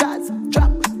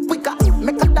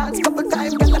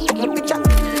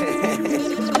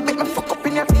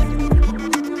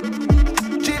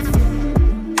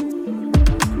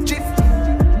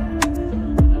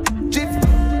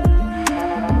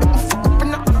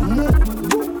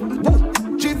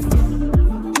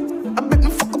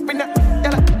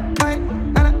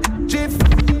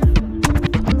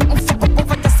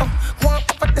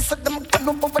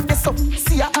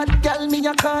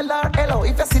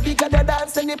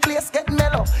 place get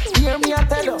mellow. Hear me I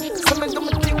tell you, so me do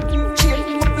me thing, change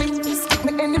my fling. Skip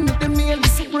me enemy, the mail,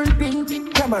 super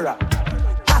thing. Camera,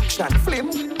 action, film.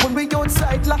 When we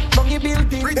outside, lock down your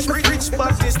building. Rich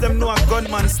badness, them know a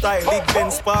gunman style. Big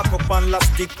Ben spark up and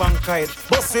last dick pan kite.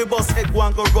 Boss we boss, egg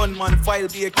one go run man. File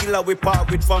be a killer we park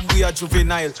with from we are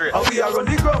juvenile. How we are on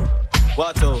the ground?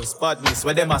 Waterhouse, badness,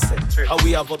 where them a say? How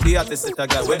we have up the artist it a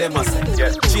guy, where them a say?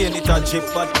 Chain it a jip,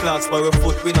 bad class, for we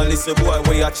foot, we no listen boy,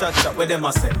 where you chat, where them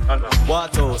a say?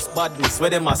 Waterhouse, badness, where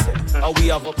them a say? How we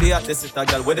have up the artist it a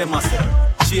guy, where them a say?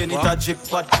 Chain it a jip,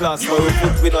 bad class, for we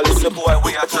foot, we no listen boy,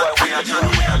 where you chat,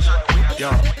 Yo,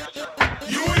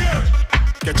 you here?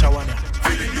 Get your one here.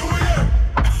 Feeling you here?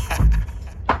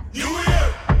 You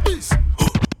here? Peace.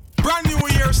 Brand new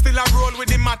year, still a roll with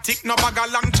the matic. No bag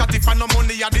a long chat if I no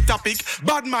money at the topic.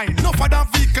 Bad mind, no for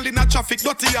that vehicle in a traffic.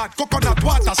 Dirty yard, coconut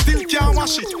water, still can't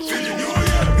wash it.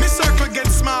 Me circle get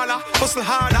smaller, hustle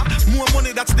harder. More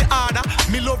money, that's the order.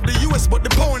 Me love the US, but the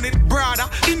pound it broader.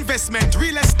 Investment,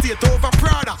 real estate over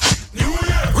Prada.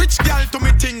 Rich girl to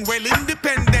me thing, well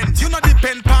independent. You no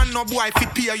depend on no boy fi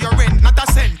pay your rent, not a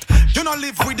cent. You no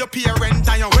live with your parent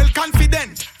and you're well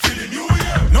confident.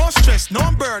 No stress,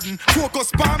 no burden.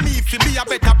 Focus on me if you be a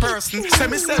better person. Say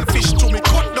me selfish to me,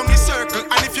 cut down the circle.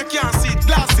 And if you can't see it,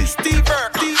 glasses,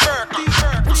 T-Bird.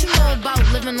 What you know about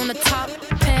living on the top?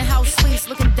 Penthouse suites,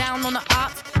 looking down on the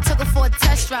op. Took her for a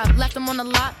test drive, left them on the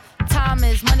lot. Time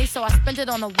is money, so I spent it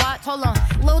on a watch. Hold on,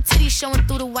 little titty showing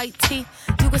through the white tee.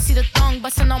 You can see the thong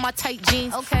busting on my tight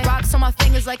jeans. Okay, rocks on my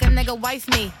fingers like a nigga wife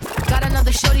me. Got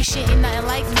another shorty, shit ain't nothing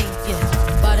like me.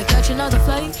 Yeah, about to catch another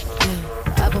flight.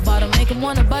 Yeah, apple bottom make him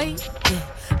wanna bite.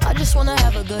 Yeah, I just wanna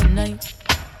have a good night.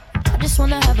 I just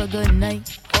wanna have a good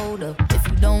night. Hold up, if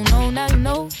you don't know, now you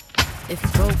know. If you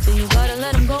broke, then you gotta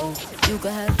let him go. You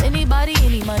could have anybody,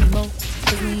 any money, mo.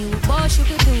 Cause when you a boss, you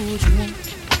could do what you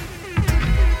want.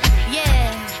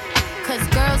 Yeah, cause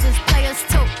girls is players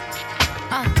too.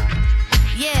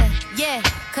 Yeah,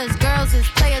 cause girls is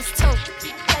players too.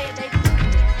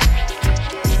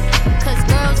 Cause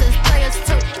girls is players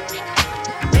too.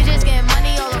 Bitches get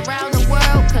money all around the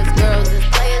world, cause girls is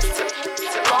players too.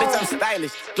 Bitch, I'm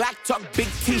stylish. Glock talk, big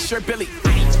t-shirt, Billy.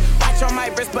 Watch on my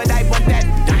wrist, but I want that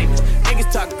diamond.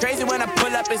 Niggas talk crazy when I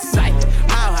pull up in sight.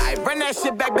 Mile high, run that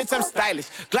shit back, bitch, I'm stylish.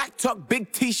 Glock talk,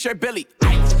 big t-shirt, Billy.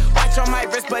 Watch on my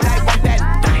wrist, but I want that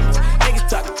diamond. Niggas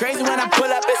talk crazy when I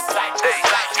pull up in sight.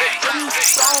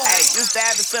 Hey, used to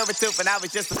have the silver tooth and I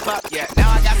was just a pup, yeah.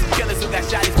 Now I got some killers who got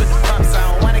shotties with the pumps.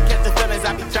 I don't wanna catch the feelings,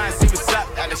 I be trying to see what's up.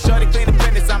 Now the shorty clean the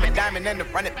business, I'm a diamond and the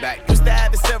run it back. Used to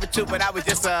have the silver tooth but I was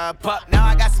just a pup. Now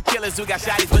I got some killers who got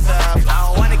shotties with the I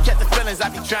don't wanna catch the feelings, I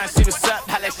be trying to see what's up.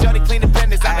 Now let shorty clean the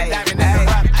business, I'm a diamond and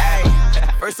the run.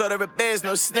 First order of biz,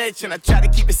 no snitch. And I try to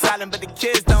keep it silent, but the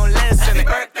kids don't listen. And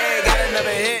birthday, got another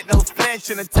hit, no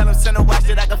flinch. And I tell them, send her watch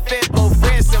it, I can fit both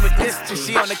wrists. And with distance,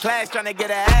 she on the class, trying to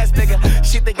get her ass bigger.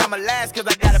 She think I'm a last, cause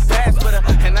I got a pass with her.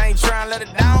 And I ain't trying to let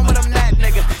her down, but I'm that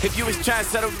nigga. If you was trying to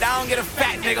settle down, get a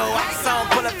fat nigga. Wax on,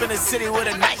 pull up in the city with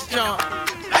a nice jump.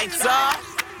 Lights off.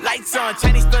 Lights on,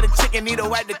 Chinese throw the chicken, need a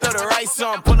wipe to throw the rice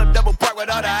on. Pull up double park with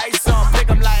all the ice on. Pick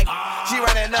 'em like, she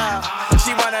running up,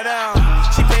 she one of them.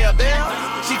 She pay a bill,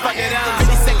 she fuck it up.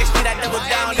 50 seconds, she that double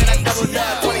down, then I double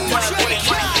up. 20, 20.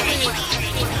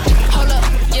 Hold up,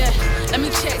 yeah, let me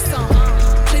check some.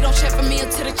 Please don't check for me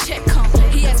until the check come.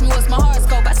 He asked me what's my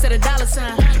horoscope, I said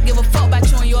 $. Give a fuck about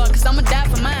you and yours, cause I'ma die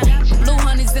for mine. Blue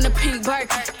honeys in a pink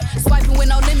Birkin. Swiping with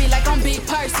no limit like I'm big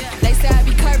person. They say I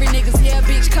be curvy, niggas, yeah,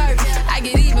 bitch curvy. I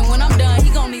get even when I'm done, he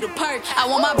gon' need a perk. I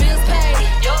want my bills paid,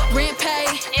 rent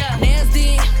paid, nails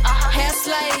did, hair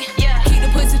slayed. Keep the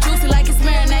pussy juicy like it's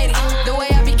marinated. The way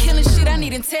I be killing shit, I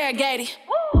need interrogated.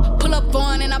 Pull up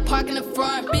on and I park in the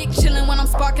front. Big chillin' when I'm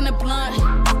sparking the blunt.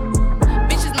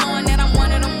 Bitches knowing that I'm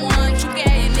one of them ones. You can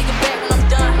have your nigga back when I'm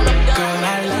done. Girl,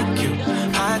 I like you,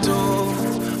 I do.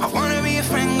 I wanna be a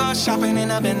friend, go shopping in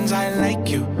a Benz. I like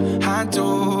you, I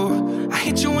do. I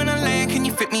hit you in a land, can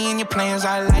you fit me in your plans?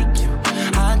 I like you,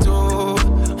 I do.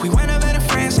 We went over to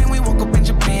France and we woke up in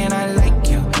Japan. I like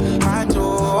you, I do.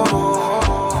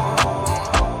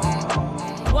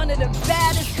 One of the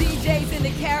baddest DJs in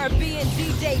the Caribbean,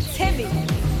 DJ Timmy.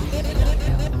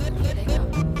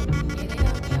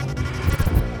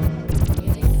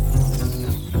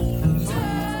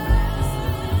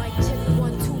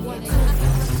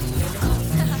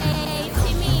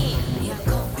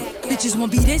 Bitches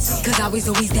won't be this, cause I was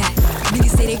always that.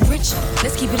 Niggas say they rich,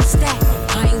 let's keep it a stack.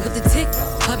 I ain't with the tick,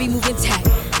 I be moving tack.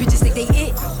 Bitches think they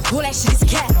it, all that shit is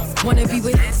cat. Wanna be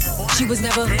with, she was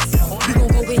never. You gon'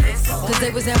 go with, cause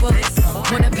they was never.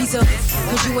 Want a piece of,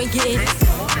 cause you ain't getting.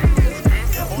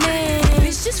 Man,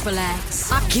 bitch, bitch, just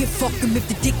relax. I can't fuck him if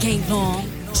the dick ain't long.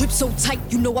 Drip so tight,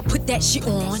 you know I put that shit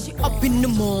on. Up in the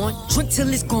morn, drink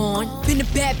till it's gone. Been a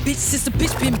bad bitch since the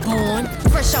bitch been born.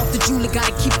 Fresh out the jeweler,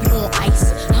 gotta keep it on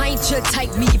ice. I ain't chill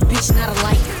tight, me a bitch, not a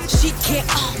light. She can't,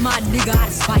 my nigga out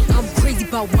of spite. I'm crazy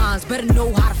about mines, better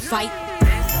know how to fight.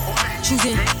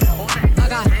 Choosing, I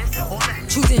got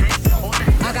choosing,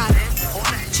 I got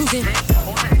choosing.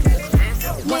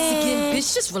 Once again,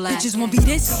 bitch, just relax. Bitches won't be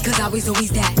this, cause always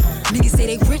that. Niggas say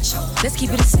they rich, let's keep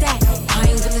it a stack. I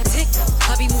ain't with the tick,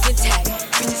 I be moving tack.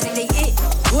 Bitches say they it,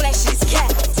 all that shit is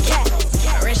cat.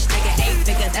 Rich nigga,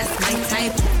 8-figure, that's my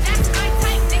type. That's my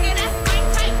type, nigga, that's my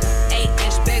type.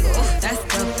 8-inch big, ooh, that's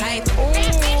the pipe. Ooh.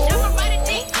 Bitch, I'ma ride a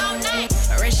dick all night.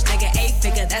 Rich nigga,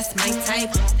 8-figure, that's my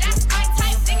type. That's my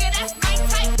type, nigga, that's my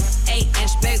type.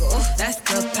 8-inch big, ooh, that's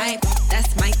the pipe.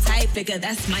 That's my type, nigga,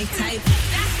 that's my type.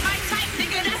 That's my type,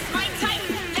 nigga, that's my type.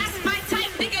 That's my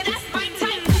type, nigga, that's my type. That's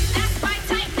my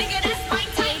type, nigga, that's my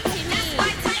type. That's my type,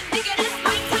 nigga, that's my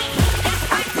type. That's my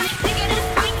type, nigga, that's my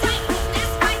type.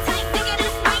 That's my type, nigga,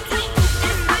 that's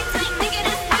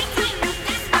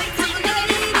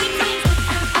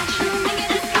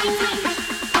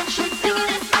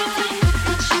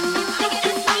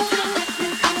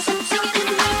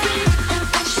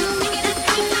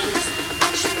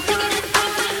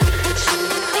type.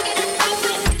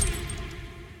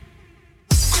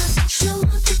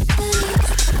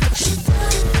 That's my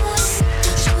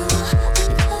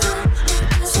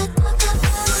type, nigga, that's my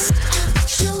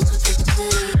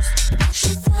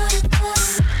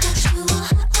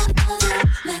type. That's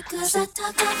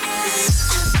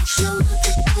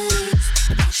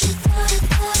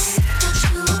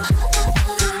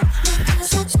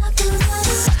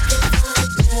my type,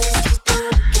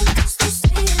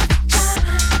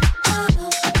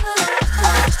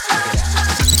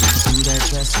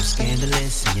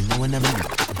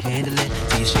 nigga, that's my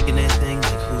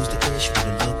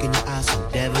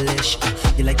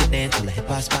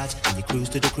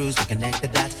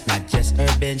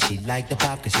like the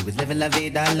pop, cause she was living la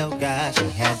vida loca. She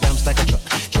had dumps like a truck,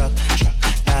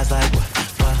 thighs like what,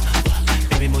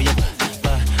 baby move your butt.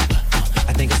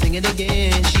 I think I'll sing it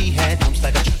again. She had dumps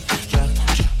like a truck,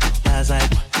 thighs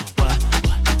like what,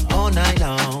 all night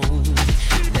long.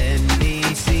 Let me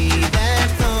see that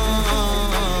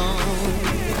thong,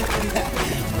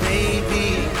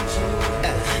 baby,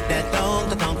 that thong.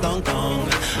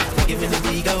 Give me the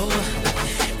we go,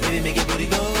 baby make it booty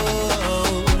go.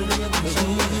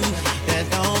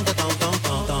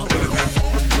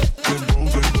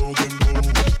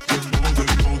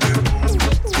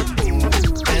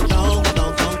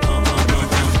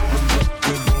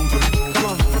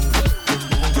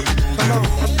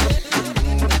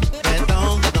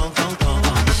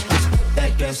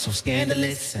 So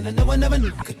scandalous, and I know I never knew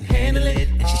I couldn't handle it.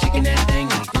 And she's shaking that thing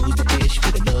like who's the dish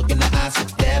with a look in the eyes so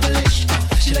devilish.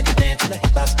 She like to dance to the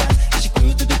hip hop spot. She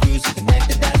cruised to the cruise to connect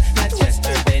the dots. Not just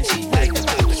her band, she liked the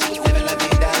pop, but she was living la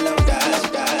vida loca.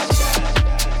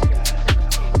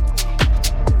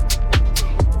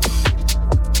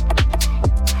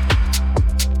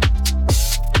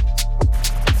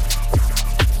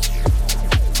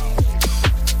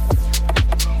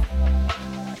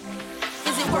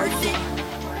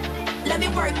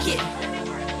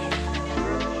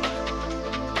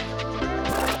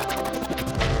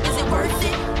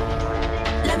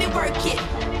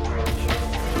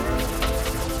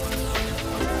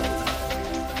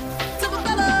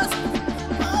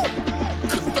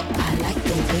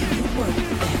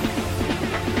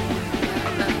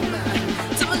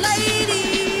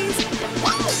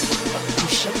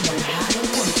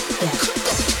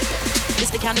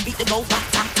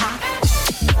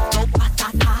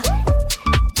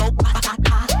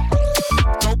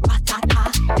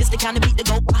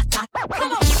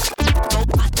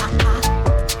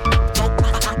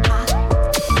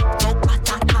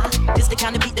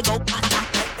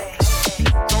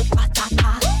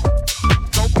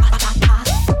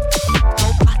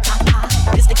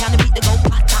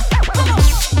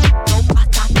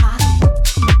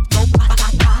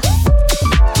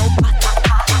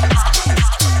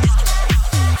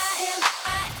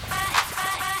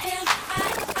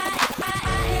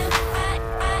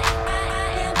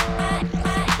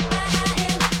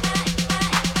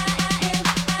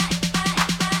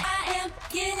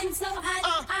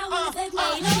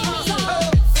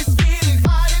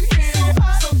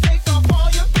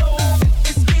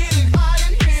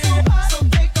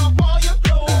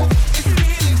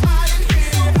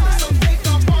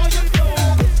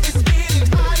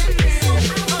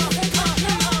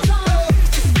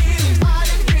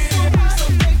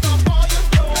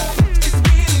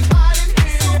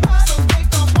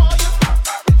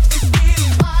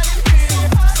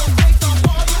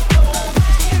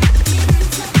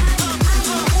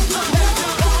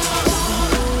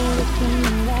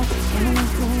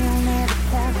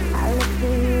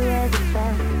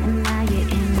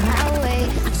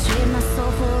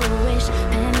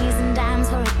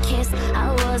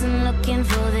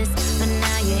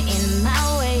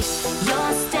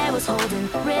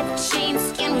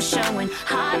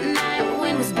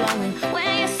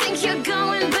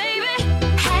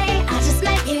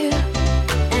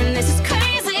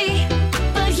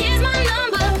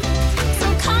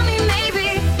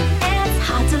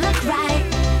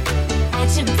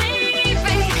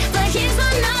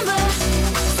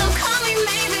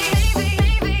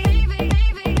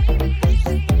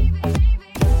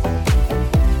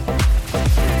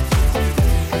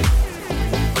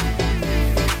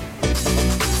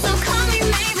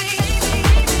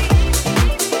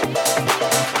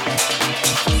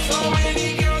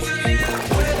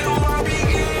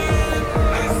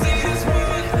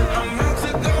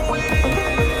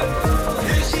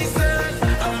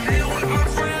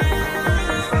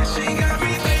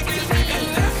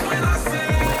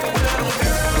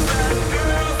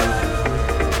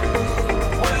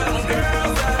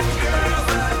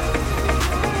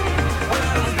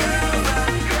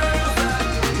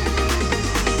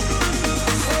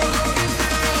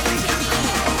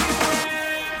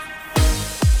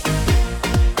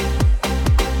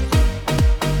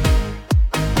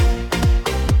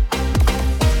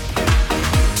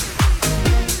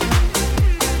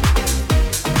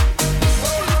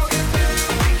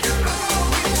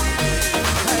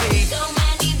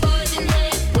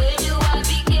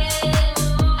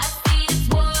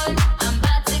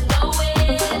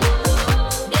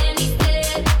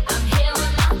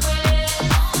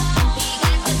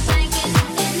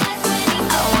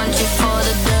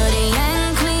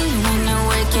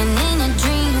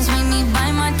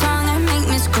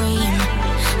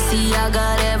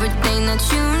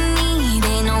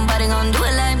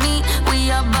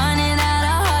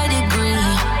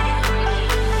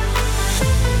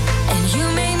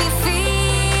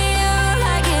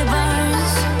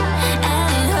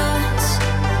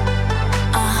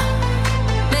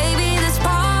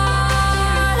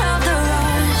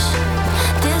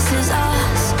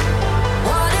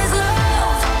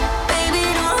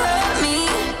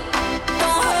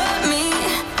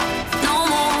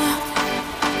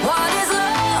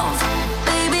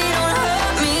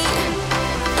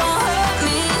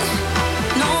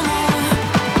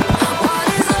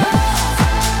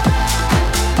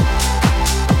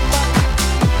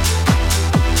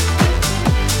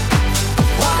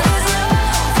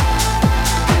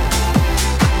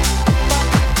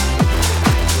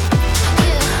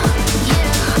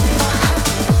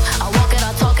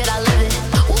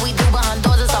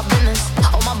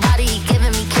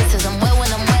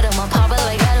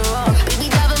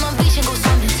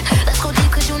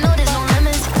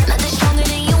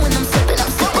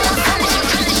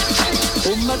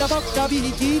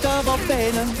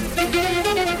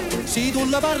 Se tu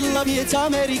la parla miezza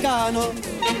americano,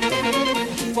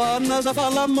 quando si fa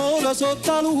l'amore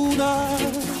sotto la luna,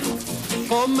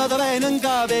 come te viene in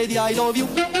capo di I love you.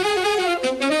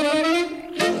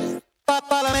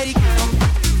 Papa l'americano.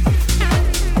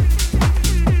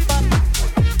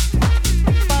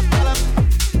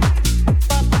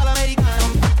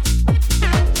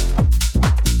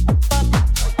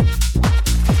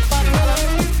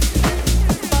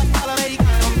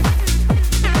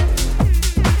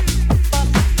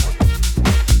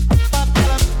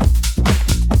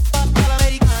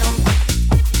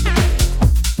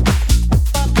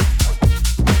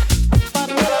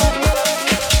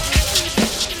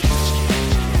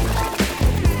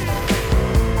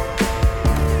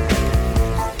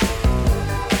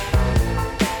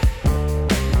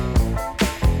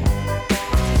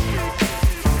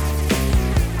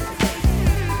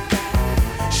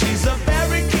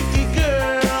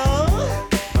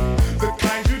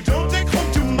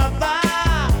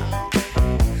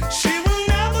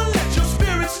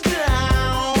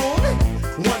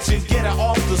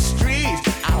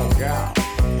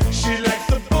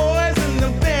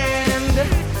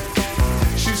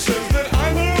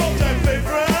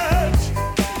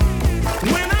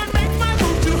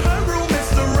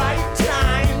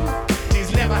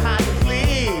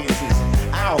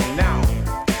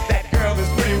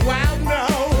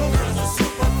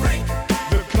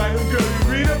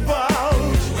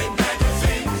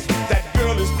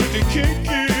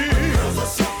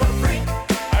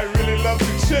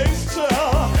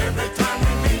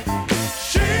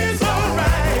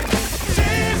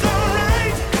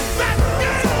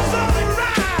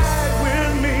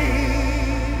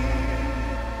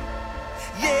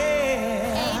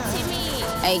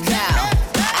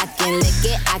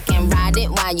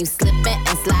 You slipping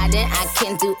and sliding, I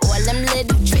can do all them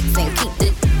little tricks and keep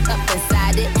the up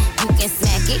inside it. You can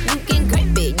smack it, you can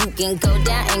grip it, you can go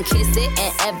down and kiss it.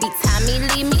 And every time he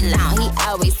leave me alone, he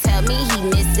always tell me he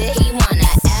miss it. He wanna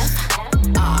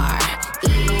F-R-E-A-K,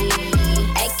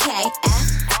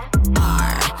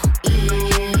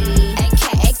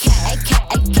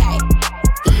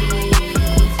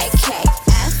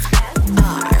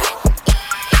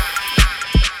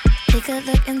 Take a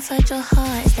look inside your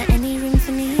heart, is there any room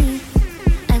for me?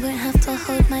 I won't have to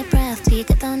hold my breath till you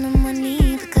get down on one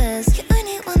knee, because you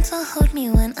only want to hold me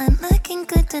when I'm looking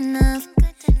good enough.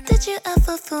 Did you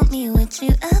ever fool me? Would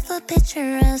you ever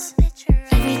picture us?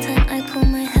 Every time I pull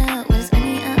my hair, was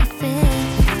only out of fear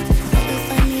that you'll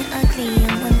find me ugly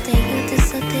and one day you'll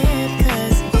disappear.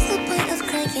 Cause what's the point of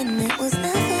crying? It was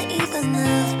never even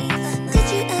enough. Did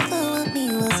you ever want me?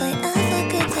 Was I ever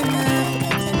good enough?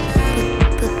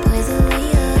 Good boys are way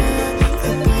up,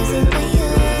 good boys are way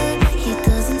up. He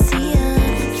doesn't see ya,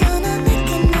 you're not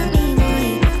looking at me, boy.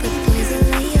 Good boys are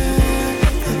way up,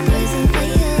 good boys are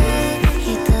way up.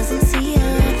 He doesn't see ya,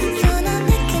 you're not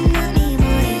looking at me,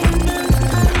 boy.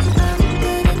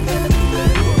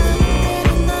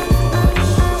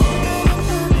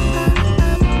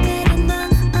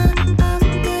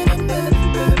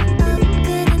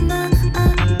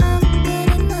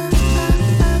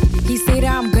 He say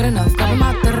that I'm good enough, cover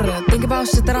my think about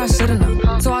shit that I should've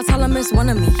known. So I tell him it's one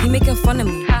of me, he making fun of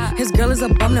me. His girl is a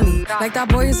bum to me, like that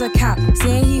boy is a cap.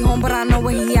 Saying he home, but I know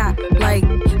where he at. Like,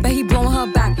 bet he blowing her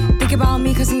back. Think about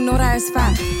me, cause he know that it's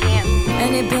fat.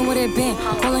 And it been what it been.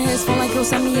 Calling his phone like he'll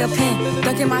send me a pin.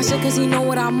 Ducking my shit cause he know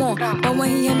what I'm on. But when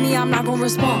he hit me, I'm not gonna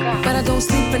respond. But I don't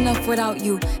sleep enough without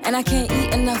you, and I can't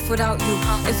eat enough without you.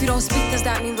 If you don't speak, does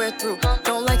that mean we're through?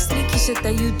 Don't like sneaky shit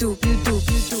that you do.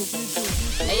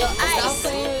 Hey, yo, Ice.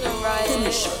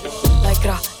 Like,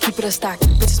 keep it a stack.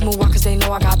 Bitches move walk cause they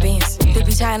know I got bands. They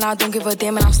be chatting, I don't give a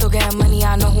damn, and I'm still getting money,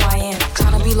 I know who I am.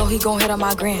 Tryna be low, he gon' hit on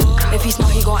my gram. If he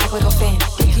smart, he gon' act like a fan.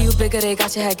 Think you bigger, they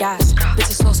got your head gas.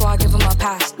 Bitches slow, so I give him a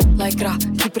pass. Like,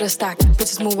 keep it a stack.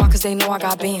 Bitches move walk cause they know I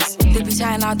got bands. They be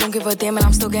chatting, I don't give a damn, and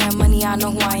I'm still getting money, I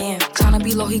know who I am. Tryna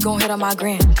be low, he gon' hit on my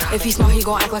gram. If he smart, he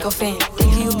gon' act like a fan.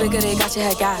 Think you bigger, they got your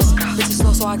head gas. Bitches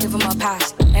slow, so I give him a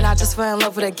pass. And I just fell in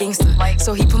love with a gangster,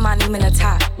 so he put my name in a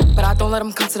tag. But I don't let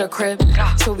him come to the crib,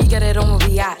 so we get it on where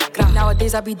we at.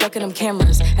 Nowadays I be ducking them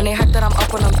cameras, and they hype that I'm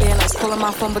up on them banners. Calling my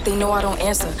phone, but they know I don't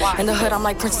answer. In the hood, I'm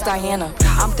like Princess Diana.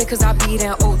 I'm thick cause I be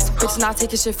eating oats. Bitch not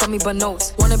taking shit from me but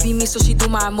notes. Wanna be me, so she do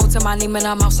my emotes and my name in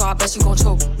her mouth, so I bet she gon'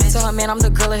 choke. Tell her man I'm the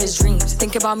girl of his dreams.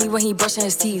 Think about me when he brushing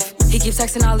his teeth. He keep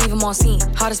texting, I leave him on scene.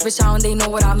 Hottest bitch out and they know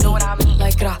what I mean.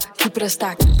 Like, keep it a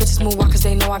stack. Bitches move walk cause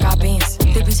they know I got bands.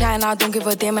 They be chatting, I don't give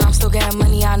a damn, and I'm still getting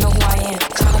money, I know who I am.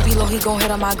 Tryna be low, he gon'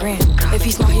 hit on my gram. If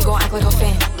he smart, he gon' act like a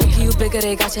fan. Thinking you bigger,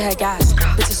 they got your head gas.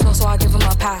 Bitches slow, so I give him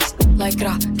a pass. Like,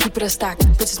 keep it a stack.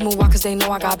 Bitches move out cause they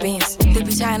know I got bands. They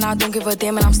be chatting, I don't give a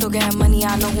damn, and I'm still getting money,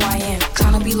 I know who I am.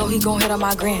 Tryna be low, he gon' hit on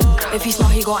my gram. If he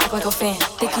smart, he gon' act like a fan.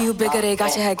 Thinking you bigger, they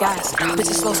got your head gas.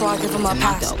 Bitches slow, so I give him a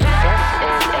pass.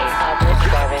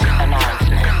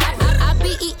 I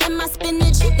be eating my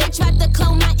spinach. They tried to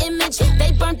clone my image.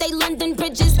 They burnt they London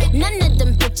bridges. None of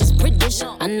them bitches British.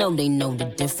 I know they know the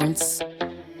difference.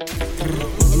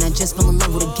 And I just fell in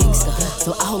love with a gangster,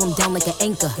 so I hold him down like an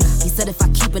anchor. He said if I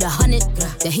keep it 100,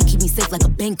 that he keep me safe like a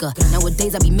banker.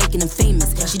 Nowadays I be making him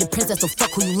famous. She the princess, so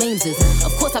fuck who you lames is.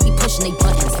 Of course I be pushing they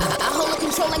buttons. I hold up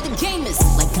control like the gamers.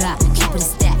 Like keep it a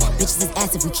stack. Bitches is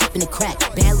ass if we keepin' it crack.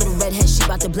 Bad little redhead, she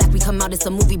bout the black. We come out, it's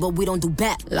a movie, but we don't do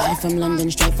back. Live from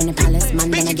London, straight from the palace. Man,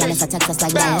 then again, it's a text us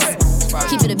like Dallas.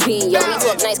 Keep it a bean, yo, we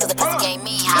talk nice cause the pussy gave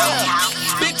me.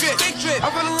 Big drip, I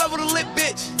fell in love with a lit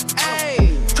bitch.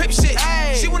 Ayy, crip shit,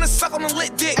 ayy. She wanna suck on a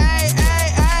lit dick.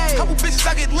 Ayy. Couple bitches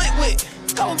I get lit with.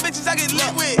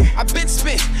 I been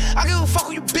spit, I give a fuck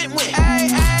who you been with.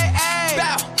 Ayy.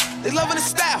 Bow, they loving the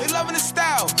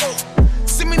style.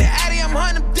 Send me the Addy, I'm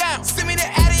hunting them down.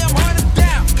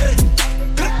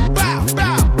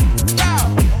 Bow.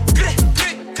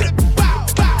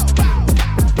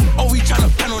 Oh, we tryna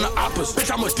bend on the oppas. Bitch,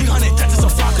 I'm with 300 dentists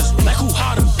and flockers. Like who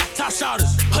hotter? Top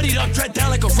shotters. Hoodied up, dread down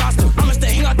like a roster. I'ma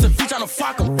stay hang out the beach on the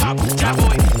flock 'em. Pop 'em, jab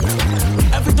boy.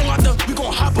 Everything out there, we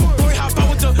gon' hop 'em. Boy, hop out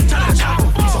with the China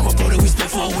chopper. Fuck a bro that we spent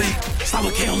for a week.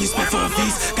 Slapper K only spent for a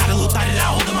feast. Got a little thotty that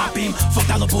holding my beam. Fuck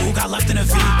that little boo who got left in a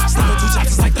V. Slapper 2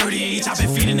 shots is like 30 each. I been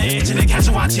feeding the itch and they catch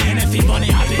a watching. And feed bunny,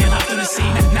 I been left in the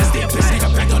scene. Nasty a bitch,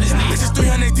 nigga back on his knees. This is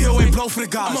 300 DOA blow for the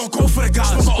guys. I'm on go for the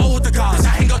guys. Smoke all with the guys. I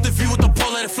hang out the view with the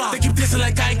pole, let it fly. They keep dissing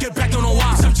like I ain't get back, don't know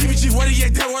why. Some GBG, what are you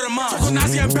dead, word of mine? Talk on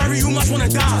Nazi and Barry, you must wanna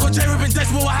die. Talk on J Rip and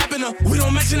Dex, but what happened to? We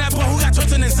don't mention that, but who got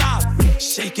Jordan inside?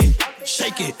 Shake it.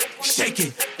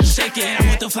 And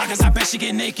with the flockers, I bet she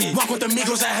get naked. Walk with the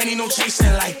Migos, I Henny, no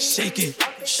chasing. Like shake it.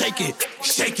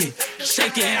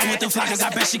 And with the flockers, I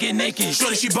bet she get naked.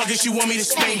 Shorty, she bugging, she want me to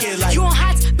spank it. Like you on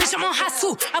hot, bitch, I'm on hot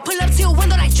too. I pull up to your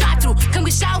window like drive through. Come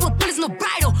get showered with bullets, no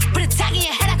bridle. Put a tag in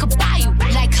your head, I could buy you.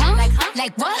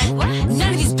 Like what?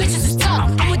 None of these bitches is tough.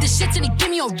 I'm with the shit and they give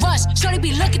me a rush. Shorty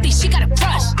be looking, think she got a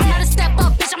crush. I'm not a step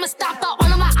up, bitch, I'ma stop out.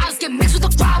 All of my eyes get mixed with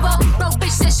the robber. Bro,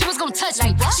 bitch said she was gon' touch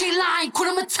me. She lying,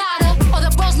 Kuna Matata. All the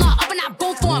bros not up and I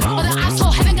boom for him. All the ops so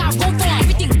heaven got room for him.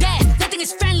 Everything dead, nothing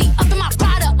is friendly. Up in my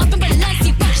Prada, up in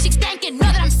Balenci. But she thinking, know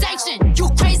that I'm sanctioned. You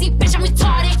crazy, bitch, I'm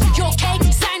retarded. You okay?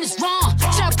 Sign is wrong.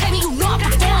 Should've played me, you know I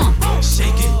got form.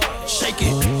 Shake it.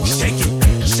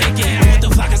 And with the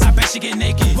flockers, I bet she get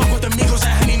naked. Walk with the Migos, I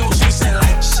Henny, no chasing.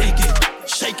 Like shake it.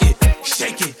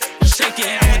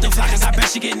 And with the flockers, I bet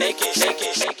she get naked.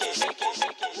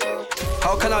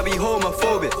 How can I be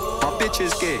homophobic? My bitch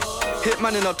is gay.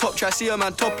 Hitman in a top try, see a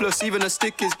man topless, even a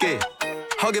stick is gay.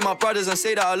 Hugging my brothers and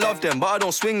say that I love them, but I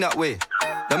don't swing that way.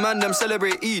 The man them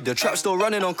celebrate Eid, the trap still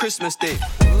running on Christmas Day.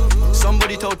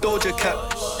 Somebody told Doja Cat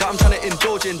that I'm trying to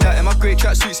indulge in that. In my great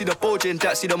tracksuit, see the bulge in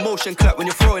that. See the motion clap when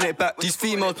you're throwing it back. These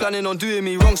females planning on doing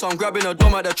me wrong, so I'm grabbing a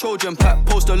dom at the Trojan pack.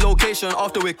 Post the location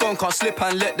after we're gone, can't slip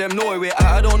and let them know where we're at.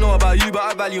 I don't know about you, but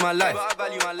I value my life.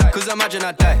 Cause imagine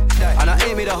I die, and I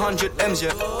ain't made 100 M's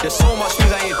yet. There's so much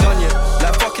things I ain't done yet,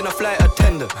 like fucking a flight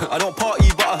attendant. I don't party,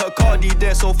 but I heard Cardi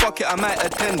there, so fuck it, I might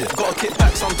attend it. Gotta kick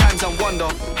back sometimes and wonder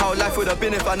how life would have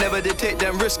been if I never did take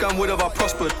them risks and would have I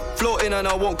prospered. Floating and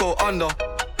I won't go under.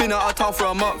 Been out of town for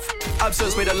a month.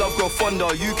 Absence made the love grow fonder.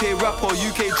 UK rapper,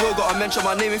 UK drill, gotta mention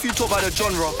my name if you talk about the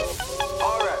genre.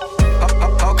 Alright.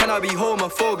 How can I be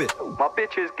homophobic? My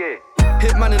bitch is gay.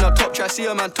 Hitman in a top try, see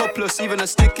a man topless, even a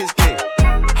stick is gay.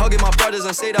 Hugging my brothers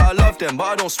and say that I love them, but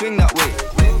I don't swing that way.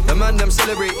 The man them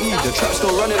celebrate Eid, the trap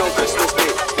still running on Christmas Day.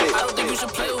 I don't think you should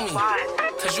play with me,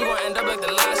 cause you gon' end up like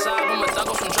the last album. A thug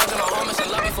from drugs in my home and said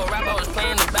love me for rap, I was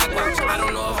playing the back box. I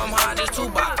don't know if I'm high, just too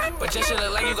box. But just shit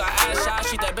look like you got ass shots.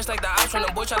 Treat that bitch like the ops when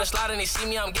the boy try to slide and they see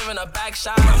me, I'm giving a back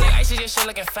shot. I'm like icy, just shit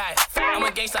looking fat. I'm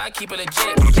a gangster, I keep it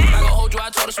legit. I gon' hold you, I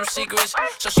told her some secrets,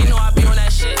 so she know I be on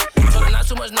that shit. Told her not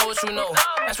too much, know what you know.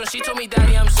 That's when she told me,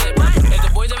 daddy, I'm zip. If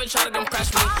the boys ever try to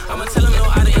compress me, I'ma tell them no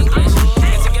out of English.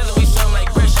 And together we something like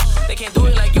Rich. They can't do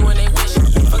it like you and they wish.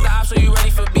 Fuck the ops, so you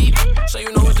ready for beat? So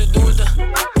you know what to do with the.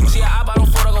 See, I don't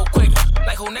fall to go quick.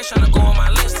 Like who next tryna go on my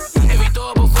list? If we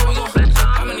throw it before we go,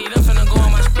 I'ma need them finna go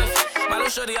on my split. My little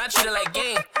shorty, I treat her like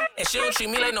game. And she don't treat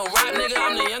me like no rap nigga.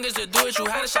 I'm the youngest to do it. You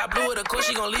had a shot blue with a course,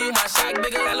 she gon' leave you my sack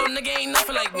bigger. That little nigga ain't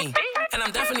nothing like me. And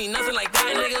I'm definitely nothing like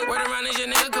that nigga. Word around is your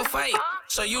nigga could fight.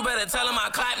 So you better tell him I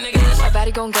clap, niggas. A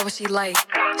baddie gon' get what she like.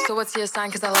 So what's your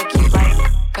sign? Cause I like you, right?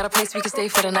 Got a place we can stay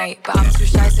for the night, but I'm too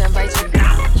shy to invite you.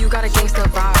 You got a gangsta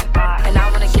vibe, and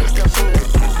I want a gangsta fool.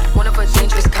 One of a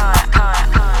dangerous kind.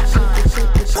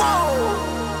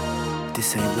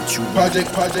 This ain't what you want.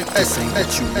 This ain't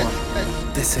what you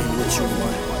want. This ain't what you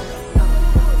want.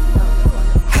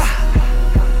 Ha!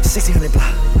 1600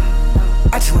 block.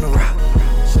 I just wanna rock.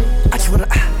 I just wanna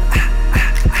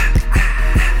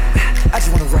I just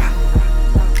wanna rock.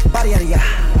 Body out of ya.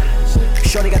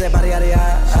 Shorty got that body out of ya.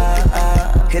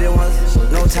 Hit it once,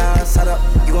 no time. Side up,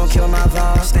 you gon' kill my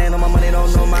vibe. Stand on my money,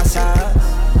 don't know my size.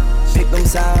 Pick them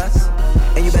sides,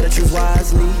 and you better choose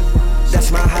wisely.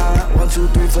 That's my high. 1, 2,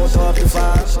 3, 4, throw up to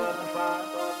 5.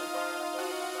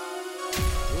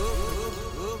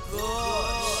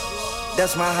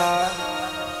 That's my high.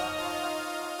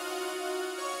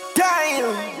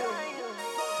 Damn.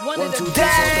 One of the best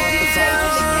DJs in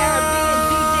the Caribbean,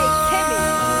 DJ Timmy.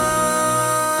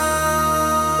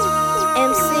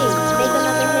 MC, make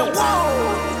another hit.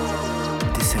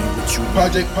 This ain't what you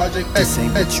want. This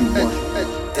ain't what you want.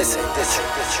 This ain't what you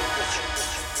want.